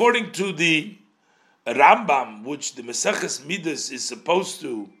 Because according to the Rambam, which the Maseches Midas is supposed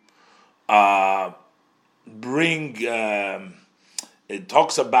to bring, it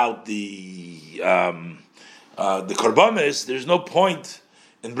talks about the Korbanos. There's no point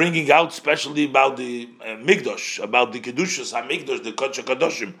in bringing out, especially about the Migdosh, about the Kedushas HaMigdosh, the Kodesh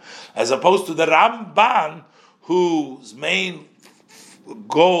HaKadoshim, as opposed to the Ramban, whose main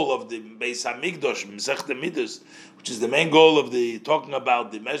goal of the Beis HaMikdash, Masechet Midas, which is the main goal of the talking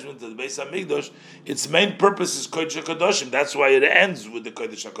about the measurement of the Beis HaMikdash, its main purpose is Kodesh HaKadoshim. That's why it ends with the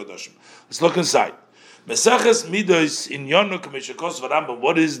Kodesh HaKadoshim. Let's look inside. Masechet Midas in Yonuk Meshakos Rambam.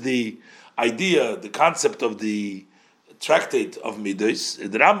 What is the idea, the concept of the tractate of Midas?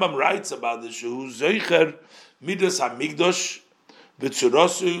 The Rambam writes about the Shehu Zeicher Midas HaMikdash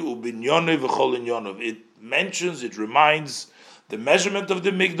v'tzurasu u'binyonei v'chol inyonov. It mentions, it reminds the measurement of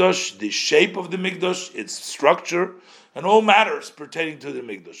the Mikdash, the shape of the Mikdash, its structure, and all matters pertaining to the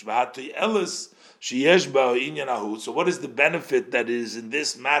Mikdash. So what is the benefit that is in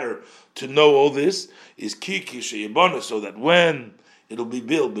this matter to know all this? Is kiki sheyibona, so that when it'll be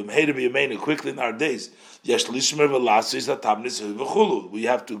built, quickly in our days, we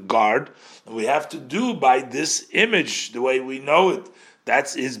have to guard, and we have to do by this image the way we know it.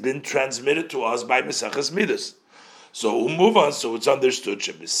 That has been transmitted to us by Maseches Midas. So we'll move on. So it's understood that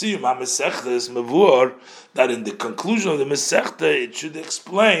in the conclusion of the Masechta, it should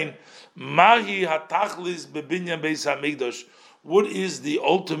explain Mahi hatachlis bebinyan Beis Hamikdash. What is the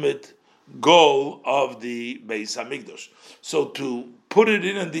ultimate goal of the Beis Hamikdash? So to put it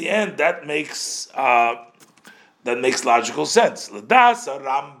in the end, that makes logical sense. L'das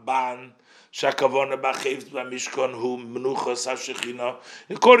Ramban. According to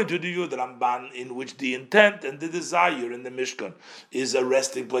the Yud Ramban, in which the intent and the desire in the Mishkan is a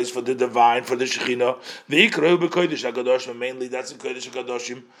resting place for the divine, for the Shekhinah. Mainly that's in Kodesh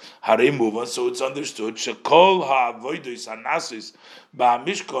HaKadoshim. Harei move on, so it's understood. Shekol ha'avodos hanasis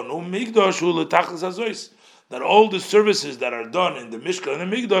ba'mishkan u'migdosh hu l'tachlis hazois. That all the services that are done in the Mishkan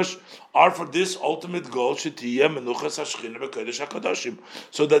and the Mikdash are for this ultimate goal, so that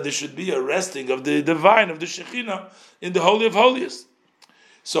there should be a resting of the divine, of the Shekhinah, in the Holy of Holiest.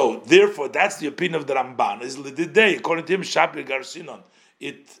 So, therefore, that's the opinion of the Ramban. Is the day, according to him, Shapir Garsinon,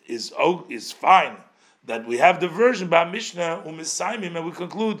 it is fine that we have the version by Mishnah, and we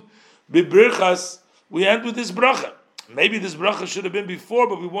conclude, B'birchas, we end with this bracha. Maybe this bracha should have been before,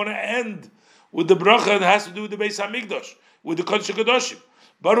 but we want to end with the bracha that has to do with the Beis Hamikdash, with the Kodesh HaKadoshim.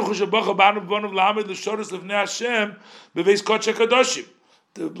 Baruch Hu shebacha b'anu b'vanav lamed l'shoros l'fnei Hashem b'veis Kodesh HaKadoshim.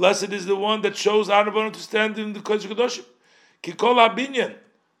 The blessed is the one that shows Anu b'vanav to stand in the Kodesh HaKadoshim. Ki kol habinyan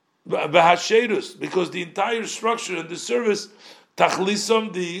v'hasherus, because the entire structure and the service,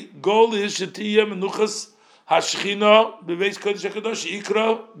 tachlisam, the goal is shetiyah menuchas hashchina b'veis Kodesh HaKadoshim,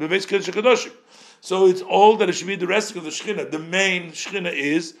 ikra b'veis Kodesh HaKadoshim. So it's all that it should be the resting of the Shekhinah. The main Shekhinah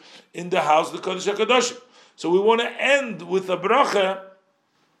is in the house of the Kodesh HaKadoshim. So we want to end with a bracha.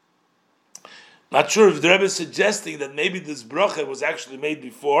 Not sure if the Rebbe is suggesting that maybe this bracha was actually made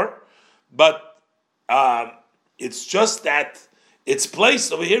before, but it's just that it's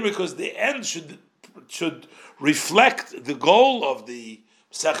placed over here because the end should reflect the goal of the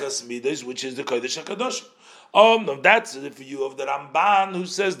Seches Midas, which is the Kodesh HaKadoshim. No, that's the view of the Ramban, who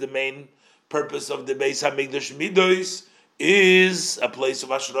says the main purpose of the Beis HaMikdash Midas is a place of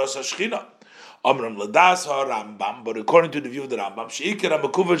Ashras HaShechina. Amram Ladas HaRambam, but according to the view of the Rambam, Sheikar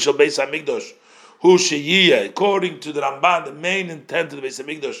HaMekuvan Shel Beis HaMikdash, who Sheyiyah, according to the Ramban, the main intent of the Beis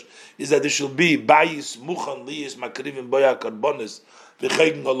HaMikdash is that there should be Bayis Muchan Liyis Makrivim Boya Karbonis, a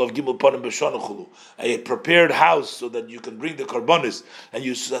prepared house so that you can bring the karbonis and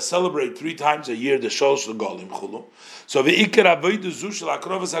you celebrate 3 times a year the Sholosh Regalim Chulu. So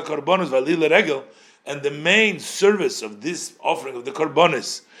and the main service of this offering of the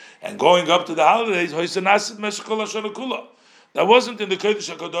karbonis and going up to the holidays, that wasn't in the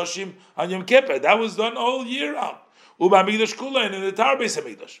Kodesh HaKadoshim on Yom Kippur. That was done all year round. Uba Mikdash Kula and in the Tar Beis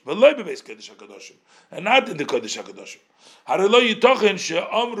HaMikdash, but lo bebeis Kodesh HaKadoshim, and not in the Kodesh HaKadoshim. Harelo yitochen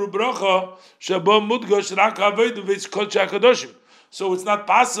she'amru bracha shebo mudgosh rak avodah beis Kodesh HaKadoshim. So it's not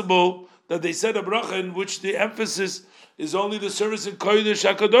possible that they said a bracha in which the emphasis is only the service in Kodesh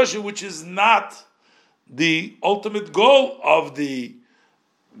HaKadoshim, which is not the ultimate goal of the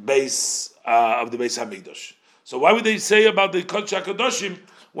Beis HaMikdash. So why would they say about the Kodesh HaKadoshim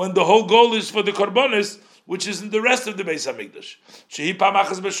when the whole goal is for the Karbonis, which is in the rest of the Beis HaMikdash? Shehi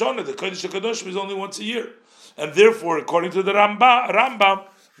pamachas b'shona, the Kodesh HaKadoshim is only once a year. And therefore, according to the Rambam,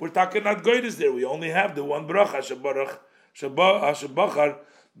 we're talking not goydes there. We only have the one bracha, Shabachar,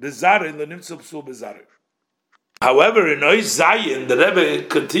 Bezare, Lenimtzel Psul Bezare. However, in Ois Zayin, the Rebbe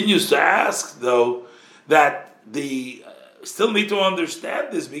continues to ask, though, that the still need to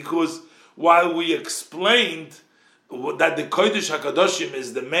understand this, because while we explained that the Kodesh HaKadoshim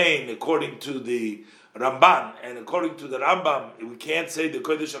is the main, according to the Ramban, and according to the Rambam, we can't say the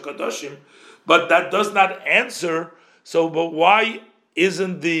Kodesh HaKadoshim, but that does not answer. So, but why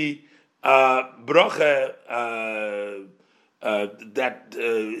isn't the bracha that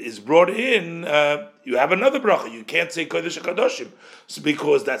is brought in? You have another bracha. You can't say Kodesh HaKadoshim,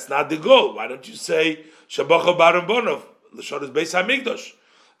 because that's not the goal. Why don't you say Shabacha Barabonov, L'Shodas Beis HaMikdash?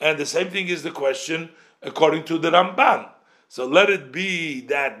 And the same thing is the question according to the Ramban. So let it be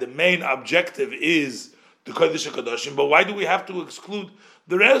that the main objective is the Kodesh HaKadoshim, but why do we have to exclude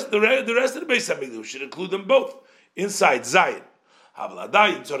the rest of the Beis HaMikdash? We should include them both inside Zion.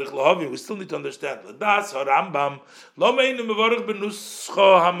 We still need to understand.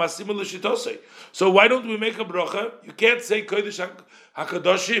 So why don't we make a bracha? You can't say Kodesh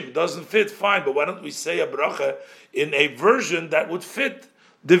HaKadoshim, doesn't fit, fine, but why don't we say a bracha in a version that would fit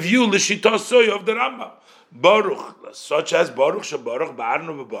the view l'shitosoy of the Rambam? Baruch, such as Baruch Shabaruch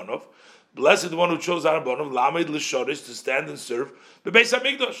Ba'arnu B'Banov, blessed the one who chose Aaron Bonov, Lamed l'Shorish, to stand and serve the Beis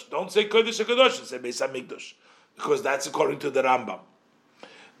HaMikdash. Don't say Kodesh HaKadosh, say Beis HaMikdash, because that's according to the Rambam.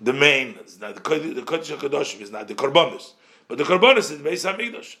 The main, the Kodesh HaKadosh is not the Korbanos, but the Korbanos is Beis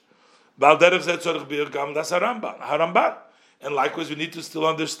HaMikdash. Balderev said Tzorich B'Yirgam, that's Haramban. And likewise, we need to still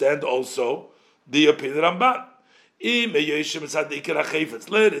understand also the opinion of Ramban.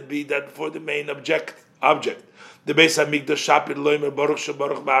 Let it be that for the main object, the Beis HaMikdash Shapir Loimer Baruch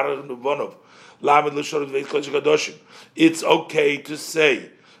Shabaruch Ba'arach Nuvonov Lamed L'Shor Veis Kodesh HaKadoshim. It's okay to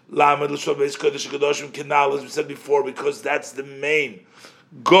say Lamed L'Shor Veis Kodesh HaKadoshim Kinal, as we said before, because that's the main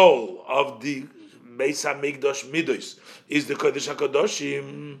goal of the Beis HaMikdash Midos, is the Kodesh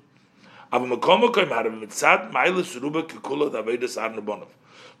HaKadoshim.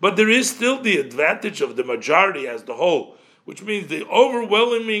 But there is still the advantage of the majority as the whole, which means the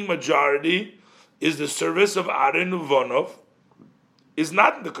overwhelming majority is the service of Aaron Uvonov, is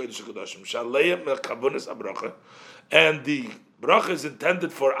not in the Kodesh HaKadoshim. Shaleim Mekavunas Abracha, and the bracha is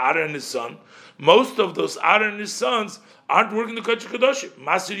intended for Aaron and his son. Most of those Aaron and his sons aren't working the Kodesh HaKadoshim.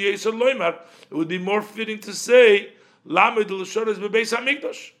 Masir Yisrael Loimar, it would be more fitting to say Lamed L'Shoras Bebeis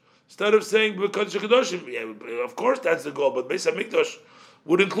HaMikdash instead of saying Kodesh HaKadoshim. Yeah, of course, that's the goal, but Beis HaMikdash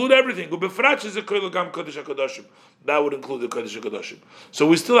would include everything. Ubefrach is a Kodesh HaKadoshim. That would include the Kodesh HaKadoshim. So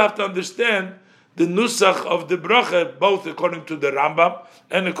we still have to understand the nusach of the bracha, both according to the Rambam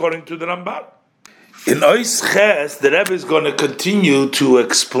and according to the Ramban. In Ois Ches, the Rebbe is going to continue to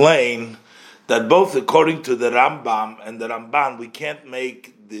explain that both according to the Rambam and the Ramban, we can't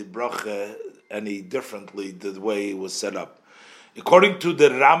make the bracha any differently the way it was set up. According to the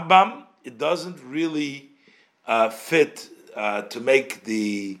Rambam, it doesn't really fit to make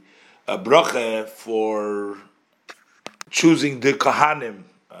the bracha for choosing the Kahanim,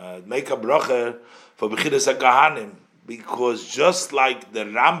 make a bracha for Bechiras HaKahanim, because just like the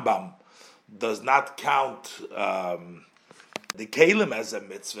Rambam does not count the Kalim as a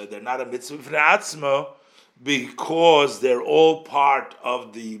mitzvah, they're not a mitzvah v'nei atzma, because they're all part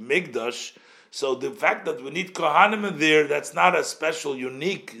of the Mikdash. So the fact that we need Kohanim in there, that's not a special,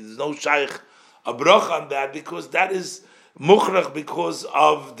 unique. There's no shaykh a bracha on that, because that is mukhrach because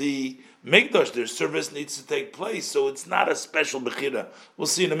of the Mikdash. Their service needs to take place, so it's not a special bechira. We'll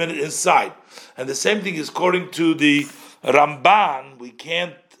see in a minute inside. And the same thing is according to the Ramban. We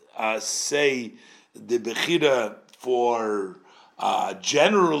can't say the bechira for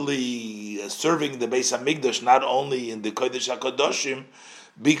generally serving the Beis Hamikdash, not only in the Kodesh HaKadoshim,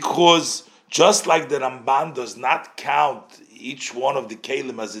 because just like the Ramban does not count each one of the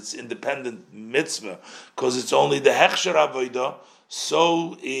kelim as its independent mitzvah, because it's only the hechsher avodah,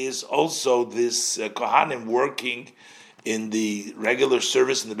 so is also this kohanim working in the regular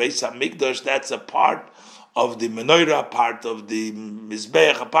service in the Beis Hamikdash. That's a part of the menorah, part of the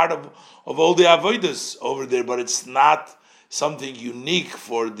mizbeach, a part of all the avodas over there, but it's not something unique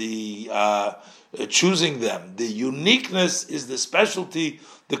for the choosing them. The uniqueness is the specialty,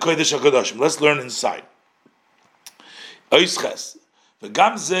 the Kodesh HaKadoshim. Let's learn inside.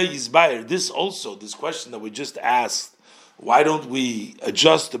 This also, this question that we just asked, why don't we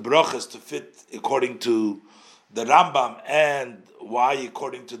adjust the brachas to fit according to the Rambam, and why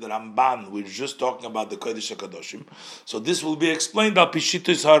according to the Ramban? We're just talking about the Kodesh HaKadoshim. So this will be explained al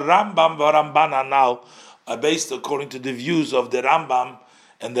Pishitus HaRambam v'Ramban Hanal, based according to the views of the Rambam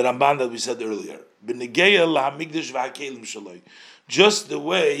and the Ramban that we said earlier. Just the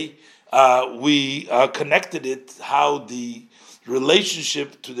way we connected it, how the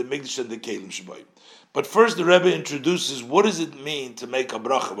relationship to the Mikdash and the Kelim Shabai. But first the Rebbe introduces what does it mean to make a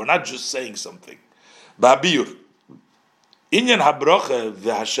bracha. We're not just saying something. Ba'abiyur. Inyan ha-bracha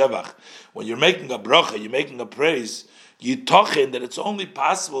v'ha-shevach. When you're making a bracha, you're making a praise, you tochin that it's only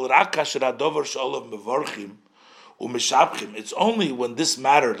possible rak kasher hadover she'olav mevorchim u'mishabchim. It's only when this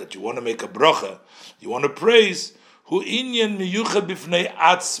matter that you want to make a bracha, you want to praise, hu inyan miyuchad b'fnei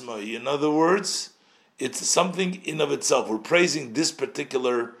atzma. In other words, it's something in of itself. We're praising this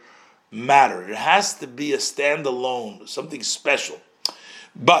particular matter. It has to be a standalone, something special.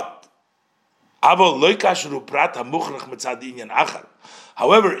 But however,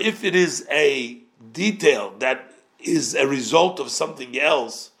 if it is a detail that is a result of something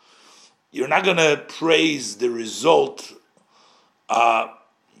else, you're not going to praise the result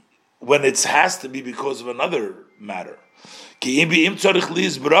when it has to be because of another matter. Because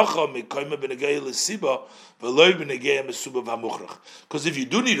if you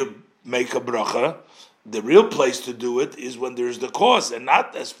do need to make a bracha, the real place to do it is when there's the cause, and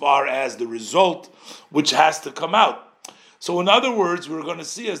not as far as the result which has to come out. So in other words, we're going to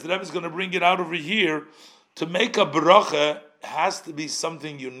see, as the Rebbe is going to bring it out over here, to make a bracha has to be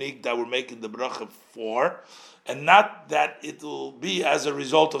something unique that we're making the bracha for, and not that it will be as a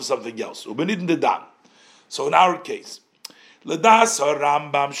result of something else. So in our case, L'das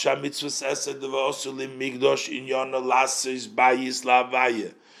Rambam shamitzvus esed v'osulim migdosh inyon lasis bayis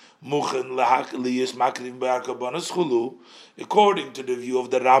lavaye muchen liyis makrim be'arkabonos chulu. According to the view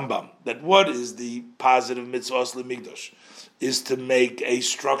of the Rambam, that what is the positive mitzvah osulim migdosh is to make a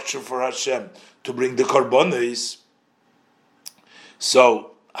structure for Hashem to bring the karbonos.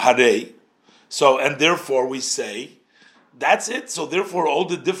 So hare. So and therefore we say that's it. So therefore all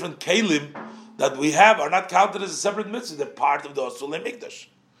the different kelim that we have are not counted as a separate mitzvah; they're part of the Osulei Mikdash,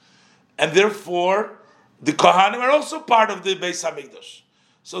 and therefore the Kohanim are also part of the Beis Hamikdash.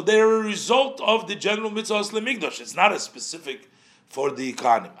 So they're a result of the general mitzvah Osulei Mikdash. It's not a specific for the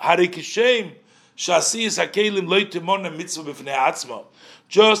Kohanim. Hare kishem shasi is hakelim lo yitimon mitzvah b'fnei atzma.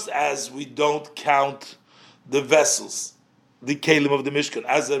 Just as we don't count the vessels, the kelim of the Mishkan,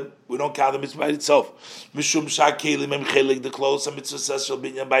 we don't count the mitzvah by itself. Mishum shah kelim em chelik, the clothes and mitzvah says shall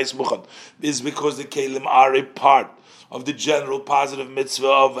binyan bayis muchan, is because the kelim are a part of the general positive mitzvah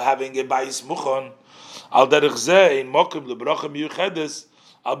of having a bayis muchan. Al derech zeh in mokim lebracha miyuchedes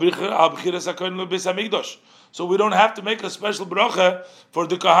al b'chiras hakohen lebeis hamikdash. So we don't have to make a special bracha for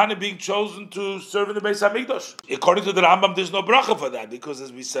the Kohanim being chosen to serve in the Beis Hamikdash. According to the Rambam, there's no bracha for that, because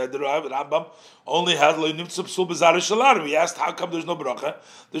as we said, the Rambam only has lo'inim tzipsul b'zar shalar. We asked, how come there's no bracha?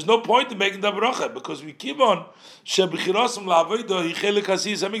 There's no point in making that bracha, because we keep on shebichirasim la'avodah hi chelik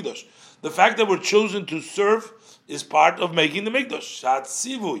hasiyis hamikdash. The fact that we're chosen to serve is part of making the Mikdash. Shat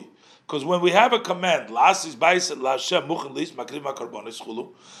sivui. Because when we have a command, if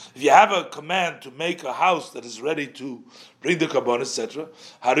you have a command to make a house that is ready to bring the carbon, etc.,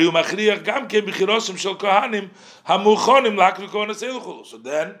 so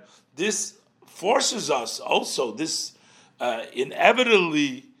then this forces us also, this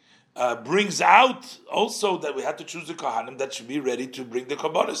inevitably brings out also that we have to choose the kohanim that should be ready to bring the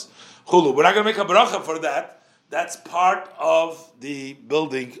karbonis. We're not going to make a bracha for that. That's part of the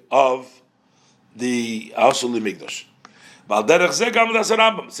building of the also Limigdash.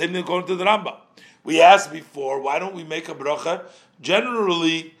 Same thing according to the Rambam. We asked before, why don't we make a bracha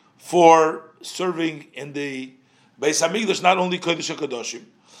generally for serving in the Beis Hamikdash, not only Kodesh HaKadoshim,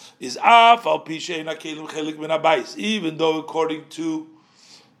 is af al pi she'eina kelim chelik min habayis, even though according to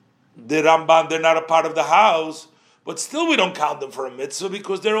the Ramban they're not a part of the house, but still we don't count them for a mitzvah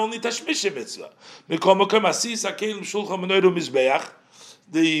because they're only tashmish mitzvah.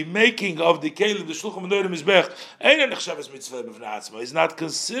 The making of the kelim, the shulchan menorah mizbeach, ain't nechshavas mitzvah b'fnei atzma, is not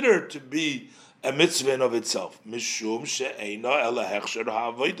considered to be a mitzvah in of itself. Mishum she'eino ela hechsher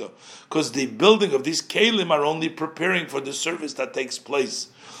ha'avodah, because the building of these kelim are only preparing for the service that takes place.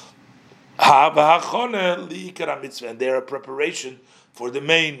 Ha'v'hachoneh li'ikar mitzvah, and they are a preparation for the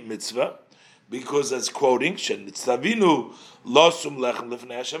main mitzvah, because as quoting, "Shen mitzvavinu losum lechem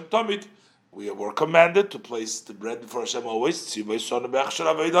lefnei Hashem tamid," we were commanded to place the bread before Hashem always. Hashem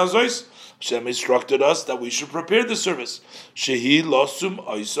instructed us that we should prepare the service. Shehi losum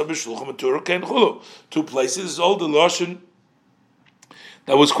oisa b'shulchan maturah ken chulu. Two places is all the lashon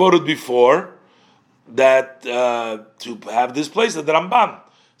that was quoted before, that to have this place, that the Ramban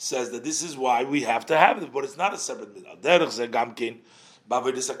says that this is why we have to have it, but it's not a separate mitzvah. So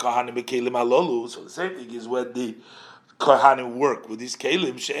the same thing is when the Kohanim work with these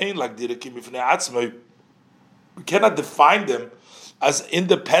kelim, she'ein like dirakim ifnei atzmai. We cannot define them as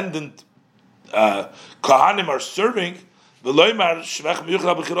independent Kohanim are serving. To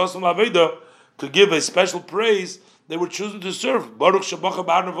give a special praise, they were chosen to serve. Baruch shabacha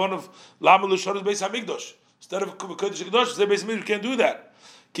ba'arnavon of lama l'shoros beis hamikdash. Instead of kodesh hakadosh, say beis hamikdash, you can't do that.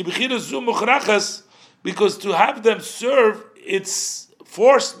 Because to have them serve, it's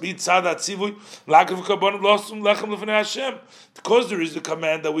forced, because there is the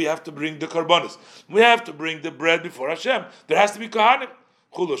command that we have to bring the karbanos. We have to bring the bread before Hashem. There has to be kohanim.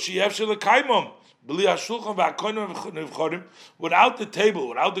 Without the table,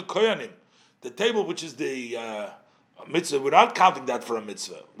 without the kohanim, the table which is the mitzvah, we're not counting that for a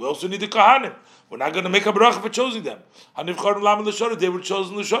mitzvah. We also need the kohanim. We're not going to make a bracha for choosing them. They were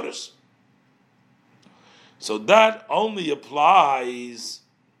chosen l'shoros. So that only applies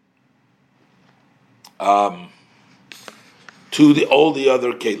to all the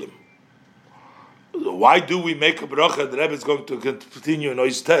other kelim. Why do we make a bracha? The Rebbe is going to continue in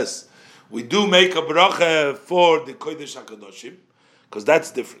his test. We do make a bracha for the Kodesh HaKadoshim, because that's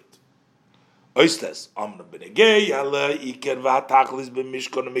different.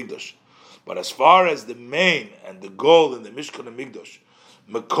 But as far as the main and the goal in the Mishkan HaMikdash,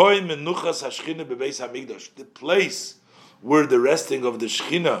 the place where the resting of the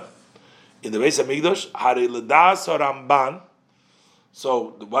Shechina in the Beis HaMikdash,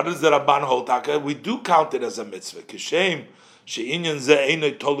 so what does the Ramban hold? We do count it as a mitzvah. It's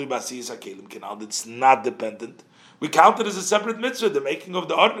not dependent. We count it as a separate mitzvah, the making of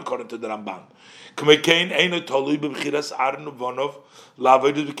the Aron, according to the Ramban.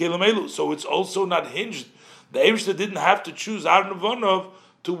 So it's also not hinged. The Eibishter didn't have to choose Aron Vonov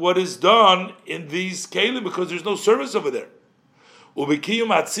to what is done in these kelim, because there's no service over there. So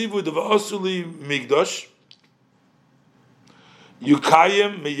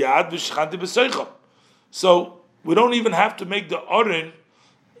we don't even have to make the Aron.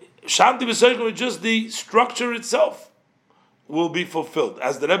 Shanti b'seichel, just the structure itself will be fulfilled.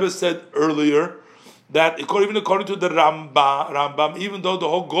 As the Rebbe said earlier, that even according to the Rambam, even though the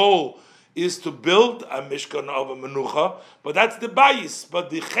whole goal is to build a mishkan of a menucha, but that's the bayis. But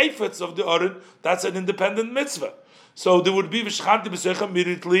the chayfetz of the Aron, that's an independent mitzvah. So there would be v'shchanti b'seichel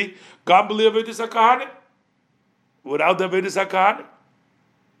immediately, gam b'li avedis hakahanim, without the avedis hakahanim.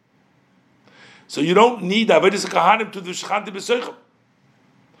 So you don't need avedis hakahanim to the v'shchanti b'seichel.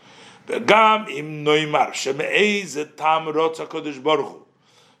 וגם אם נאמר שמאיזה טעם רוצה הקדוש ברוך הוא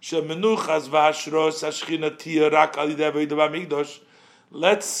שמנוחס והשרוס השכינה תהיה רק על ידי עבודה במקדש,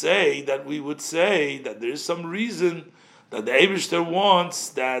 let's say that we would say that there is some reason that the Eibishter wants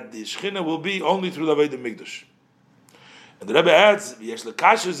that the Shechina will be only through the Avodah Mikdash. And the Rebbe adds, "Yesh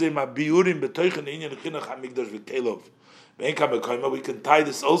lekasher ze ma biurim betoichen inyan chinuch hamikdash v'kelov." We can tie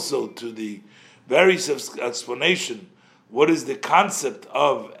this also to the various explanation. What is the concept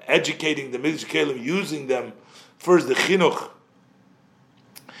of educating the Mikdash Kelim, using them first the chinuch,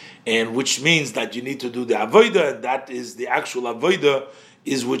 and which means that you need to do the avodah, and that is the actual avodah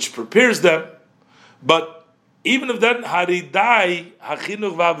is which prepares them. But even if that haridai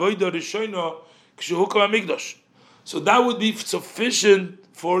hachinuch v'avodah rishono kshuhukam hamikdash, so that would be sufficient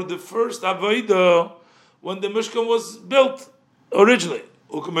for the first avodah when the Mishkan was built originally.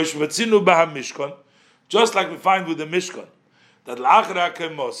 Ukamesh v'tzinu b'ham Mishkan. Just like we find with the Mishkan, that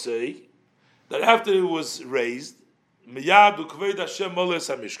that after it was raised, miyad ukveid Hashem moles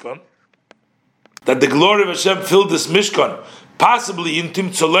hamishkan, that the glory of Hashem filled this mishkan, possibly in Tim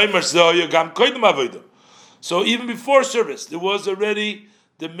Tzolaimer Gam Koidem Avodah. So even before service, there was already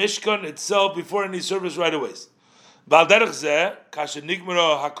the mishkan itself before any service right away. And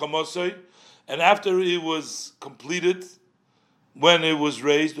after it was completed, when it was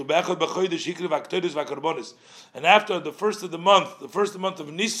raised, and after the first of the month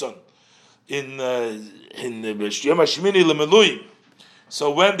of Nisan, in Yom Hashmini Lemeluim,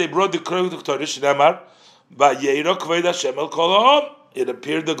 so when they brought the Kriyot HaKtodesh, Shneimar, Vayera Kvod Hashem El Kol Ha'am, it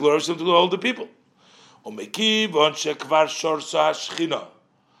appeared the glory of Hashem to all the people. Umekiv on Shekvar Shorsa Hashchina,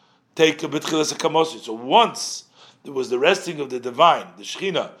 take a B'tchilas HaKamosi. So once there was the resting of the divine, the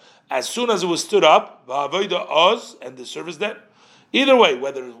Shechina, as soon as it was stood up, Va'avoda Oz, and the service then. Either way,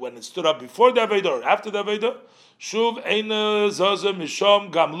 whether when it stood up before the Avodah or after the Avodah, Shuv Eina Zaza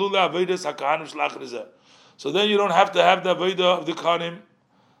Mishom Gamlula Avodas HaKahanim Shlach Rizah. So then you don't have to have the Avodah of the Kohanim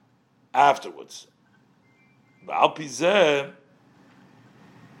afterwards.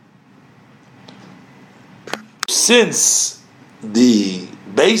 Since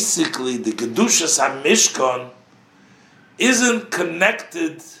basically the Kedushas HaMishkan isn't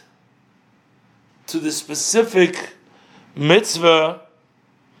connected to the specific mitzvah,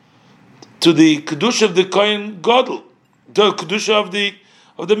 to the Kedusha of the Kohen Gadol, the Kedusha of the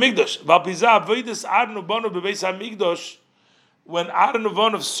Mikdash. When Aaron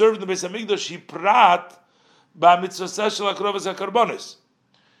Uvonov served in the Beis Hamikdash, he prat b'mitzvah shel hakrovas hakarbonis.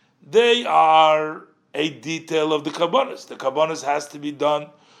 They are a detail of the karbonis. The karbonis has to be done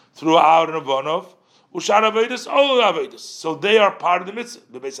through Aaron Uvonov. Ushar avedus, all avedus. So they are part of the mitzvah,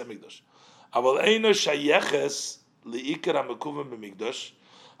 the Beis Hamikdash. Aval eino shayeches liikar hamekuvim b'mikdash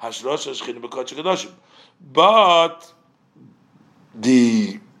hashrosh hashchina b'kodesh hakadoshim. But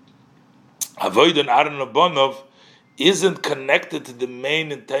the avodah and Aaron Uvonov isn't connected to the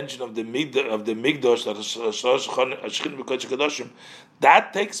main intention of the mikdash,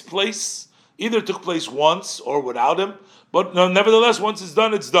 that takes place, either took place once or without him, but no, nevertheless, once it's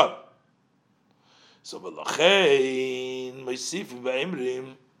done, it's done. So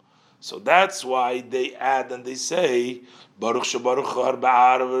that's why they add and they say Baruch Shabaruch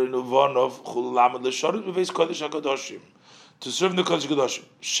Uvonov Chul Lamed L'Shoret B'Veis Kodesh HaKadoshim, to serve in the Kodesh HaKadoshim.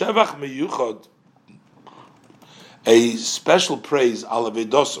 Shevach Meyuchad, a special praise al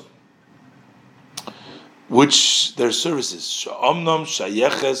Avedosum, which their services Sha'omnom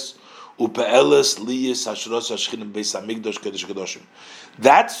Shayeches Upe'eles Liyis Hashros Hashchinim Beis Hamikdash Kodesh HaKadoshim.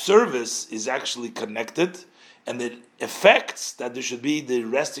 That service is actually connected, and it affects that there should be the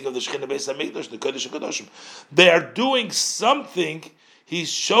resting of the Shechina Beis Hamikdash, the Kodesh HaKadoshim. They are doing something.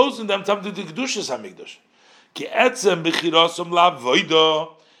 He's chosen them something to Kedushas Hamikdash. Ki etzem b'chirosum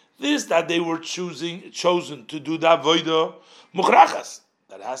la'avodah. This that they were chosen to do the avodah muchrachas.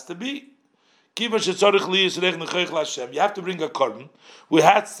 That has to be. You have to bring a korban. It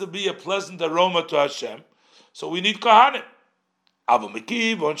has to be a pleasant aroma to Hashem. So we need kohanim.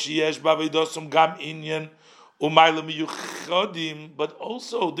 But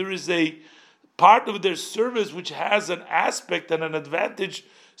also there is a part of their service which has an aspect and an advantage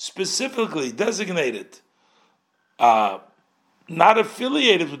specifically designated, not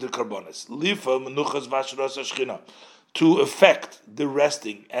affiliated with the karbonis, to affect the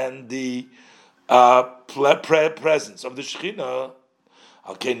resting and the presence of the Shechina.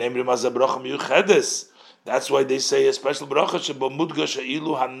 That's why they say a special bracha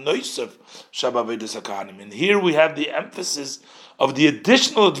and here we have the emphasis of the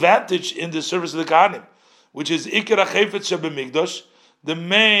additional advantage in the service of the Kohanim, which is ikar hachefetz shebemikdash, the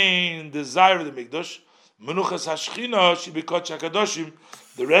main desire of the Mikdash, menuchas hashchina shebikodesh hakadoshim,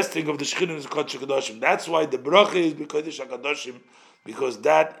 the resting of the Shechina is kodesh hakadoshim. That's why the bracha is bikodesh hakadoshim, because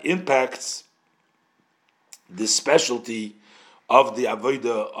that impacts the specialty of the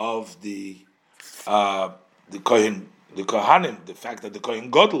avodah of the Kohen, the Kohanim, the fact that the Kohen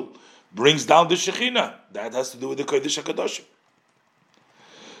Gadol brings down the Shechina, that has to do with the Kodesh HaKadoshim.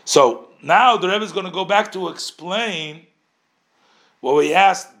 So now the Rebbe is going to go back to explain what we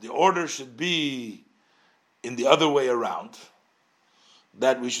asked. The order should be in the other way around,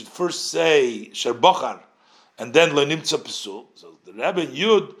 that we should first say Sherbochar and then Lenimtza Pesul. So the Rebbe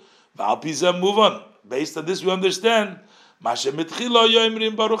Yud V'al Pizah move on. Based on this, we understand. First,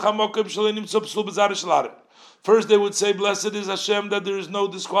 they would say, "Blessed is Hashem that there is no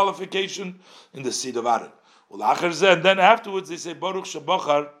disqualification in the seed of Aaron." And then afterwards, they say, "Baruch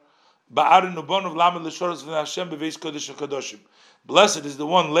Shabochar ba'Aaron ubonav lamed l'shoros v'Hashem b'veis kodesh hakadoshim." Blessed is the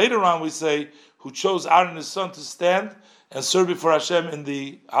one. Later on, we say, who chose Aaron his son to stand and serve before Hashem in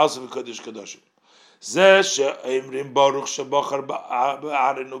the house of Kodesh Kadoshim. Zeh she'emrim baruch shebachar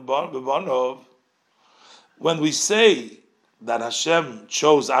ba'arenu b'banov. When we say that Hashem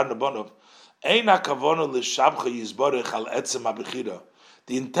chose Aaron Banov, ein hakavonu l'shabcha yizborech al etzem ha'bechira.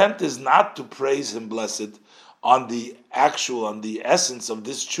 The intent is not to praise Him, blessed, on the essence of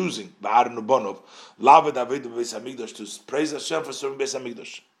this choosing, Aaron Banov, laved aved b'beis hamikdash, to praise Hashem for serving Beis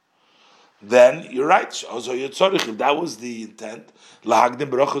Hamikdash. Then you're right. If that was the intent,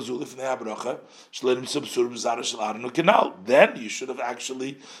 then you should have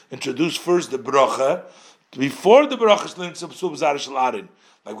actually introduced first the bracha before the bracha.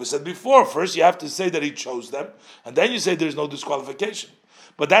 Like we said before, first you have to say that He chose them, and then you say there's no disqualification.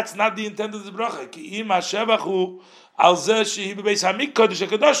 But that's not the intent of the bracha.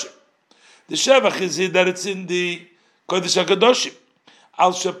 The shevach is that it's in the Kodesh HaKadoshim.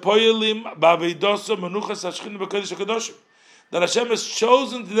 Al shepoyelim ba'aveidoso menuchas hashchina b'kodesh hakadoshim, that Hashem has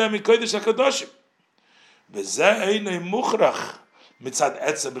chosen to them in kodesh hakadoshim. V'zeh einay muchrach mitzad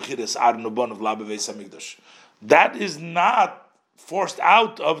etza b'chiras Aaron Banov la'beis hamikdash. That is not forced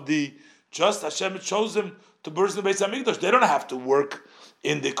out of the just Hashem has chosen to burst the Beis Hamikdash. They don't have to work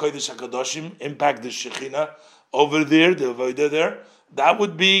in the kodesh hakadoshim, impact the Shekhinah over there, the avodah there. That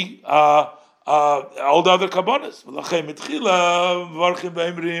would be all the other kabbalas.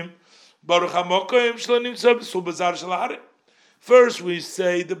 First, we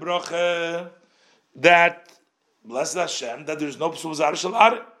say the bracha that blessed Hashem that there is no psul b'zar shel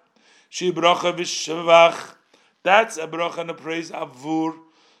hare. She bracha v'shevach. That's a bracha and a praise avur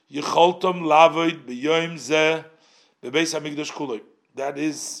yicholtom lavoid b'yoyim zeh b'beis hamikdash kuloi. That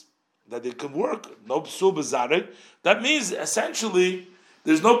is that they can work. No psul b'zar. That means essentially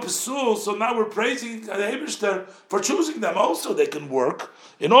there's no pesul, so now we're praising the Eibishter for choosing them. Also, they can work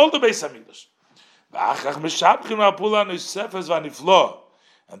in all the Beis Hamikdash.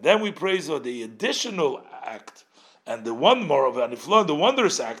 And then we praise the additional act and the one more of Aniflo, the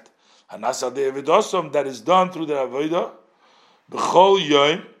wondrous act, that is done through the Avodah. B'chol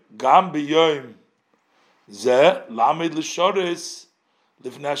yoim, gam b'yoim, zeh lamed l'shores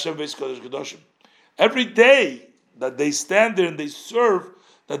lifnei Hashem Beis Kodesh Kadoshim. Every day that they stand there and they serve,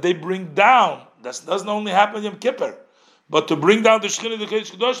 that they bring down. That doesn't only happen in Yom Kippur, but to bring down the Shekhinah, the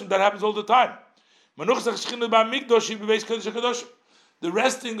Kodesh Kadoshim, that happens all the time. The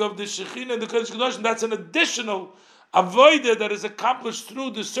resting of the Shekhinah and the Kodesh Kadoshim, that's an additional avodah that is accomplished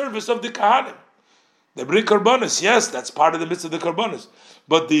through the service of the Kahanim. They bring karbonos, yes, that's part of the midst of the karbonos,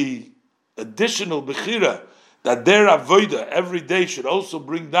 but the additional bechira that their avodah every day should also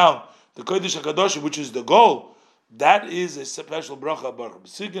bring down the Kodesh HaKadoshim, which is the goal. That is a special bracha baruch.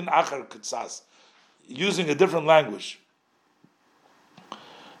 Sigin achar katsas, using a different language.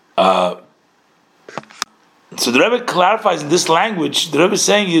 So the Rebbe clarifies in this language. The Rebbe is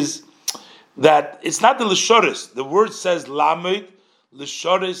saying is that it's not the lishoris. The word says lamed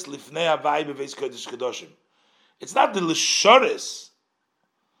lishoris lifnei havai beveis kodesh kadoshim. It's not the lishoris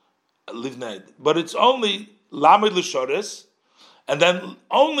lifnei, but it's only lamed lishoris, and then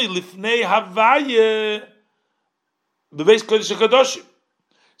only lifnei havai. Beis Kodesh Kadoshim,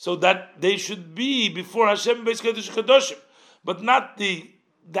 so that they should be before Hashem Beis Kodesh Kadoshim, but not the.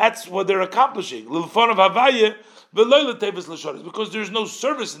 That's what they're accomplishing. L'fon of Havaya v'loy l'teves l'shoris, because there is no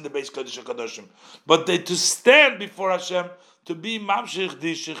service in the Beis Kodesh Kadoshim, but they to stand before Hashem to be mamshich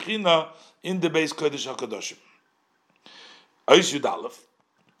the Shekhinah in the Beis Kodesh Kadoshim. Ois Yud Aleph.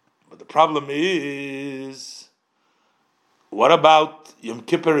 But the problem is, what about Yom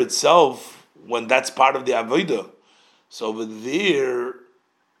Kippur itself when that's part of the Avodah? So over there,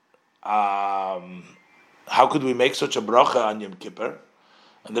 how could we make such a bracha on Yom Kippur?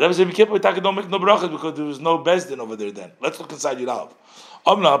 And the Rebbe said, Yom Kippur, we don't make no brachas because there was no bezdin over there then. Let's look inside Yud Aleph.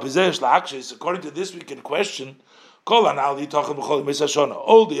 According to this, we can question, all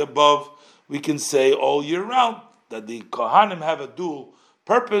the above, we can say all year round, that the Kohanim have a dual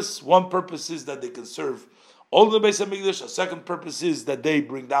purpose. One purpose is that they can serve all the Beis HaMikdash. A second purpose is that they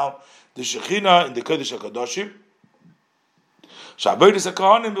bring down the Shekhinah in the Kodesh HaKadoshim.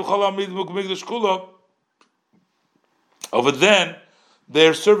 Over then,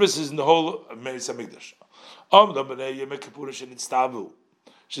 their services in the whole Beis Hamikdash.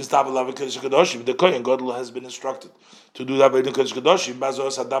 The Kohen Gadol has been instructed to do that by the Kodesh Kadoshim, by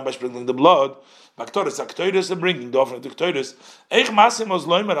sprinkling the blood, and bringing the offering to Ktoris.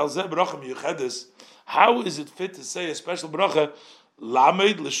 How is it fit to say a special bracha?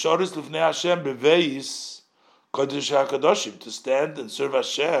 Lamed l'shoris l'fnei Hashem beveis Kodesh HaKadoshim, to stand and serve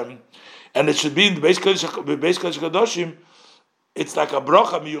Hashem, and it should be in the Beis Kodesh HaKadoshim. It's like a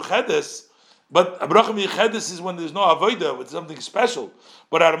bracha miyuchedes But a bracha michedes is when there's no avodah, with something special.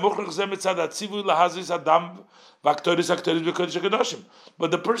 But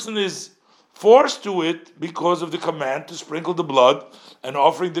the person is forced to it because of the command to sprinkle the blood and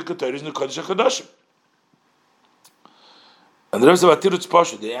offering the ketores in the kodesh hakadoshim. And the rest of Atirutz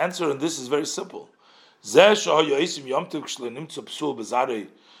Pasha, the answer on this is very simple.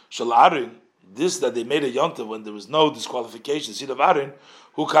 This that they made a yontav when there was no disqualification, seed of Aaron,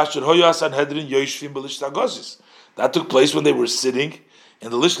 who kasher hoya sanhedrin yoishvim b'lishka gozis. That took place when they were sitting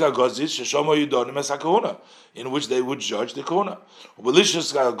in the lishka gozis sheshoma yudonim es hakahuna, in which they would judge the kahuna.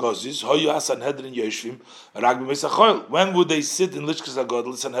 B'lishka gozis hoya sanhedrin yoishvim rag b'meisachoil. When would they sit in lishka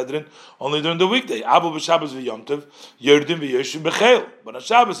godel sanhedrin? Only during the weekday. Abu b'Shabbos v'yomtiv yerdim v'yoishvim b'cheil. But on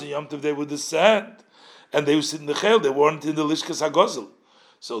Shabbos and Yom Tov they would descend and they would sit in the chel. They weren't in the lishka sagozel.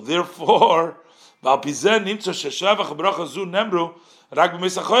 So therefore, so this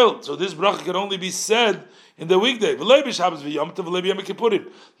bracha can only be said in the weekday. Not Shabbos and Yom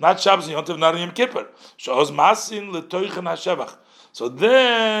Tov, not Yom Kippur. So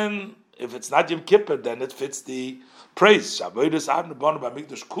then, if it's not Yom Kippur, then it fits the praise.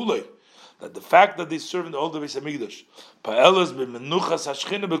 That the fact that they serve in the old Beis Hamikdash,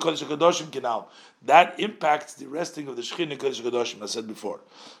 that impacts the resting of the Shechina Kodesh Kadoshim, I said before.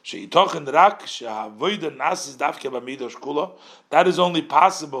 That is only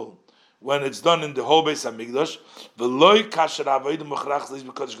possible when it's done in the whole Beis Hamikdash.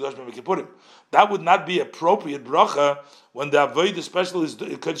 That would not be appropriate bracha when the avodah special is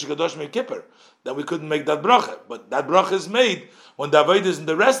Kodesh Kadoshim Kippur. Then we couldn't make that bracha. But that bracha is made when the avodah is in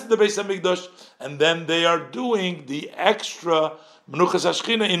the rest of the Beis Hamikdash, and then they are doing the extra Menuchas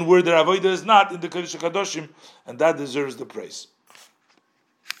Hashchina in where their avodah is not in the Kodesh Kadoshim, and that deserves the praise.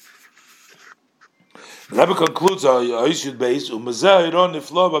 The Rebbe concludes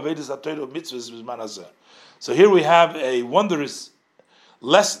so here we have a wondrous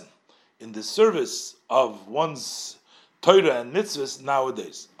lesson in the service of one's Torah and mitzvahs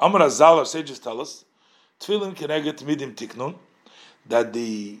nowadays. Amar Azal, our sages tell us, Tefillin keneget midim tiknun, that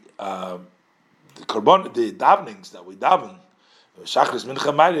the davenings that we daven, Shachris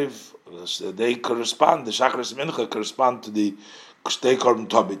Mincha Ma'ariv, they correspond. The Shachris Mincha correspond to the Shtei Korban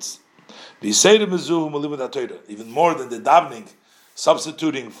Tobitz. Even more than the davening,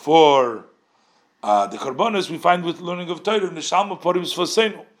 substituting for the korbanos, we find with learning of Torah in the Shalma Porim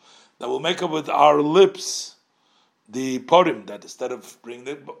Sfosenu, that will make up with our lips the Porim, that instead of bringing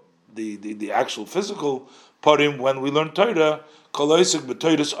the actual physical Porim when we learn Torah,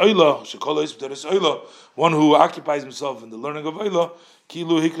 one who occupies himself in the learning of Oila,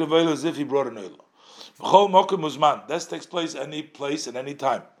 Kilu Hikra Oila, as if he brought an Oila. This takes place any place and any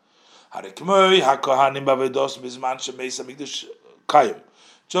time.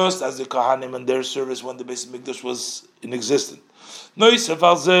 Just as the Kohanim and their service when the Beis Hamikdash was in existence.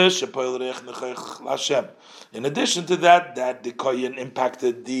 In addition to that the Kohen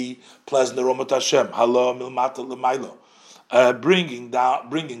impacted the pleasant aroma to Hashem, bringing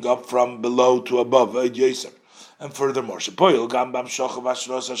up from below to above, and furthermore,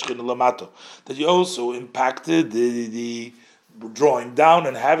 that he also impacted the drawing down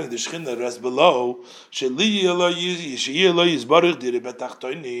and having the Shechina rest below,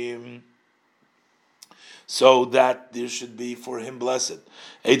 so that there should be for him blessed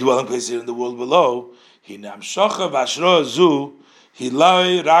a dwelling place here in the world below.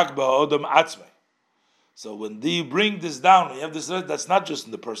 So when you bring this down, you have this. That's not just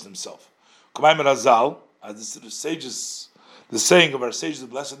in the person himself. As the sages, the saying of our sages of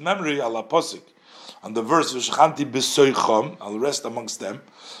blessed memory, Allah Posik, on the verse "V'shachanti b'soichom," I'll rest amongst them.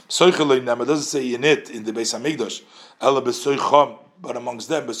 It doesn't say in it in the Beis Hamikdash, "Ela b'soichom," but amongst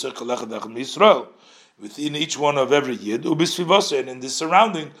them, "B'soich lechem Yisrael," within each one of every yid, u'b'svivose, and in the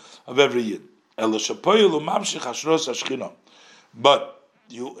surrounding of every yid. Ela shapoyel u'mamshich hashros hashchina. But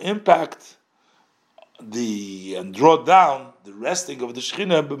you impact and draw down the resting of the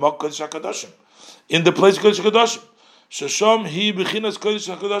Shechina b'mak kodesh hakadoshim, in the place of kodesh hakadoshim. Shasham hi b'chinas kodesh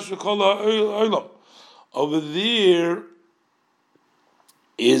hakadosh v'kol ha'olam. Over there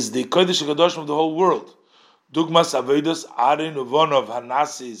is the Kodesh HaKadosh of the whole world. Dugmas Avedas Aaron Uvonov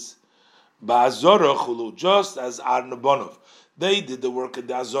Hanasis Ba'azorah Chulu, just as Aaron Uvonov. They did the work in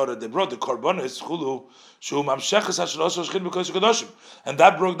the Azorah. They brought the Korbanos Chulu Shum Amsheches Hashros Hashchin b'Kodesh HaKadoshim, and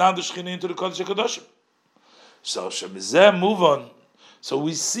that broke down the Shechina into the Kodesh HaKadoshim. So Shemizeh, move on. So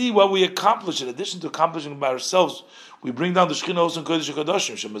we see what we accomplish. In addition to accomplishing by ourselves, we bring down the Shechina also in Kodesh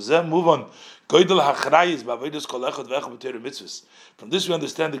HaKadoshim. Shemazeh, move on. From this we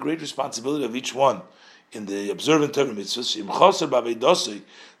understand the great responsibility of each one in the observant Torah mitzvahs,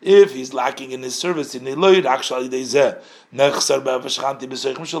 if he's lacking in his service, not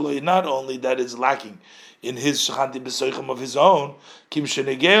only that is lacking in his shachanti b'soichem of his own,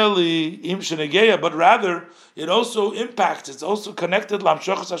 but rather it also impacts, it's also connected to bring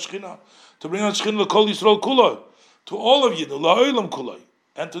on Shechina l'kol Yisrael kuloi, to all of you, la'olam kuloi,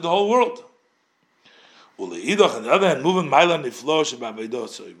 and to the whole world. On the other hand, moving Mailan Niflo Shabbat,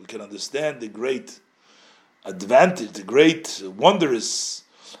 so we can understand the great advantage, the great wondrous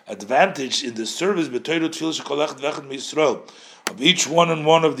advantage in the service of each one and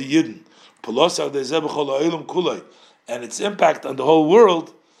one of the Yidden, and its impact on the whole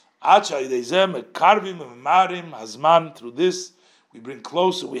world. Through this, we bring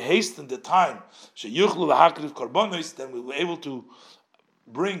closer, we hasten the time. Then we were able to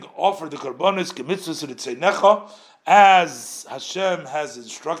offer the karbonos as Hashem has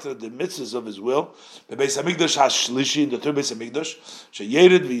instructed the mitzvahs of His will. The Beis Hamikdash Hashlishi, in the third Beis Hamikdash,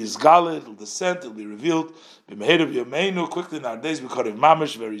 sheyered v'yizgale, it will descend, it will be revealed. B'meheirav Yameinu, quickly in our days, we call it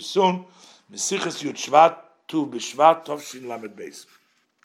Mamish very soon. Mesiches Yud Shvat, Tu B'Shvat, Tov Shin Lamed Beis.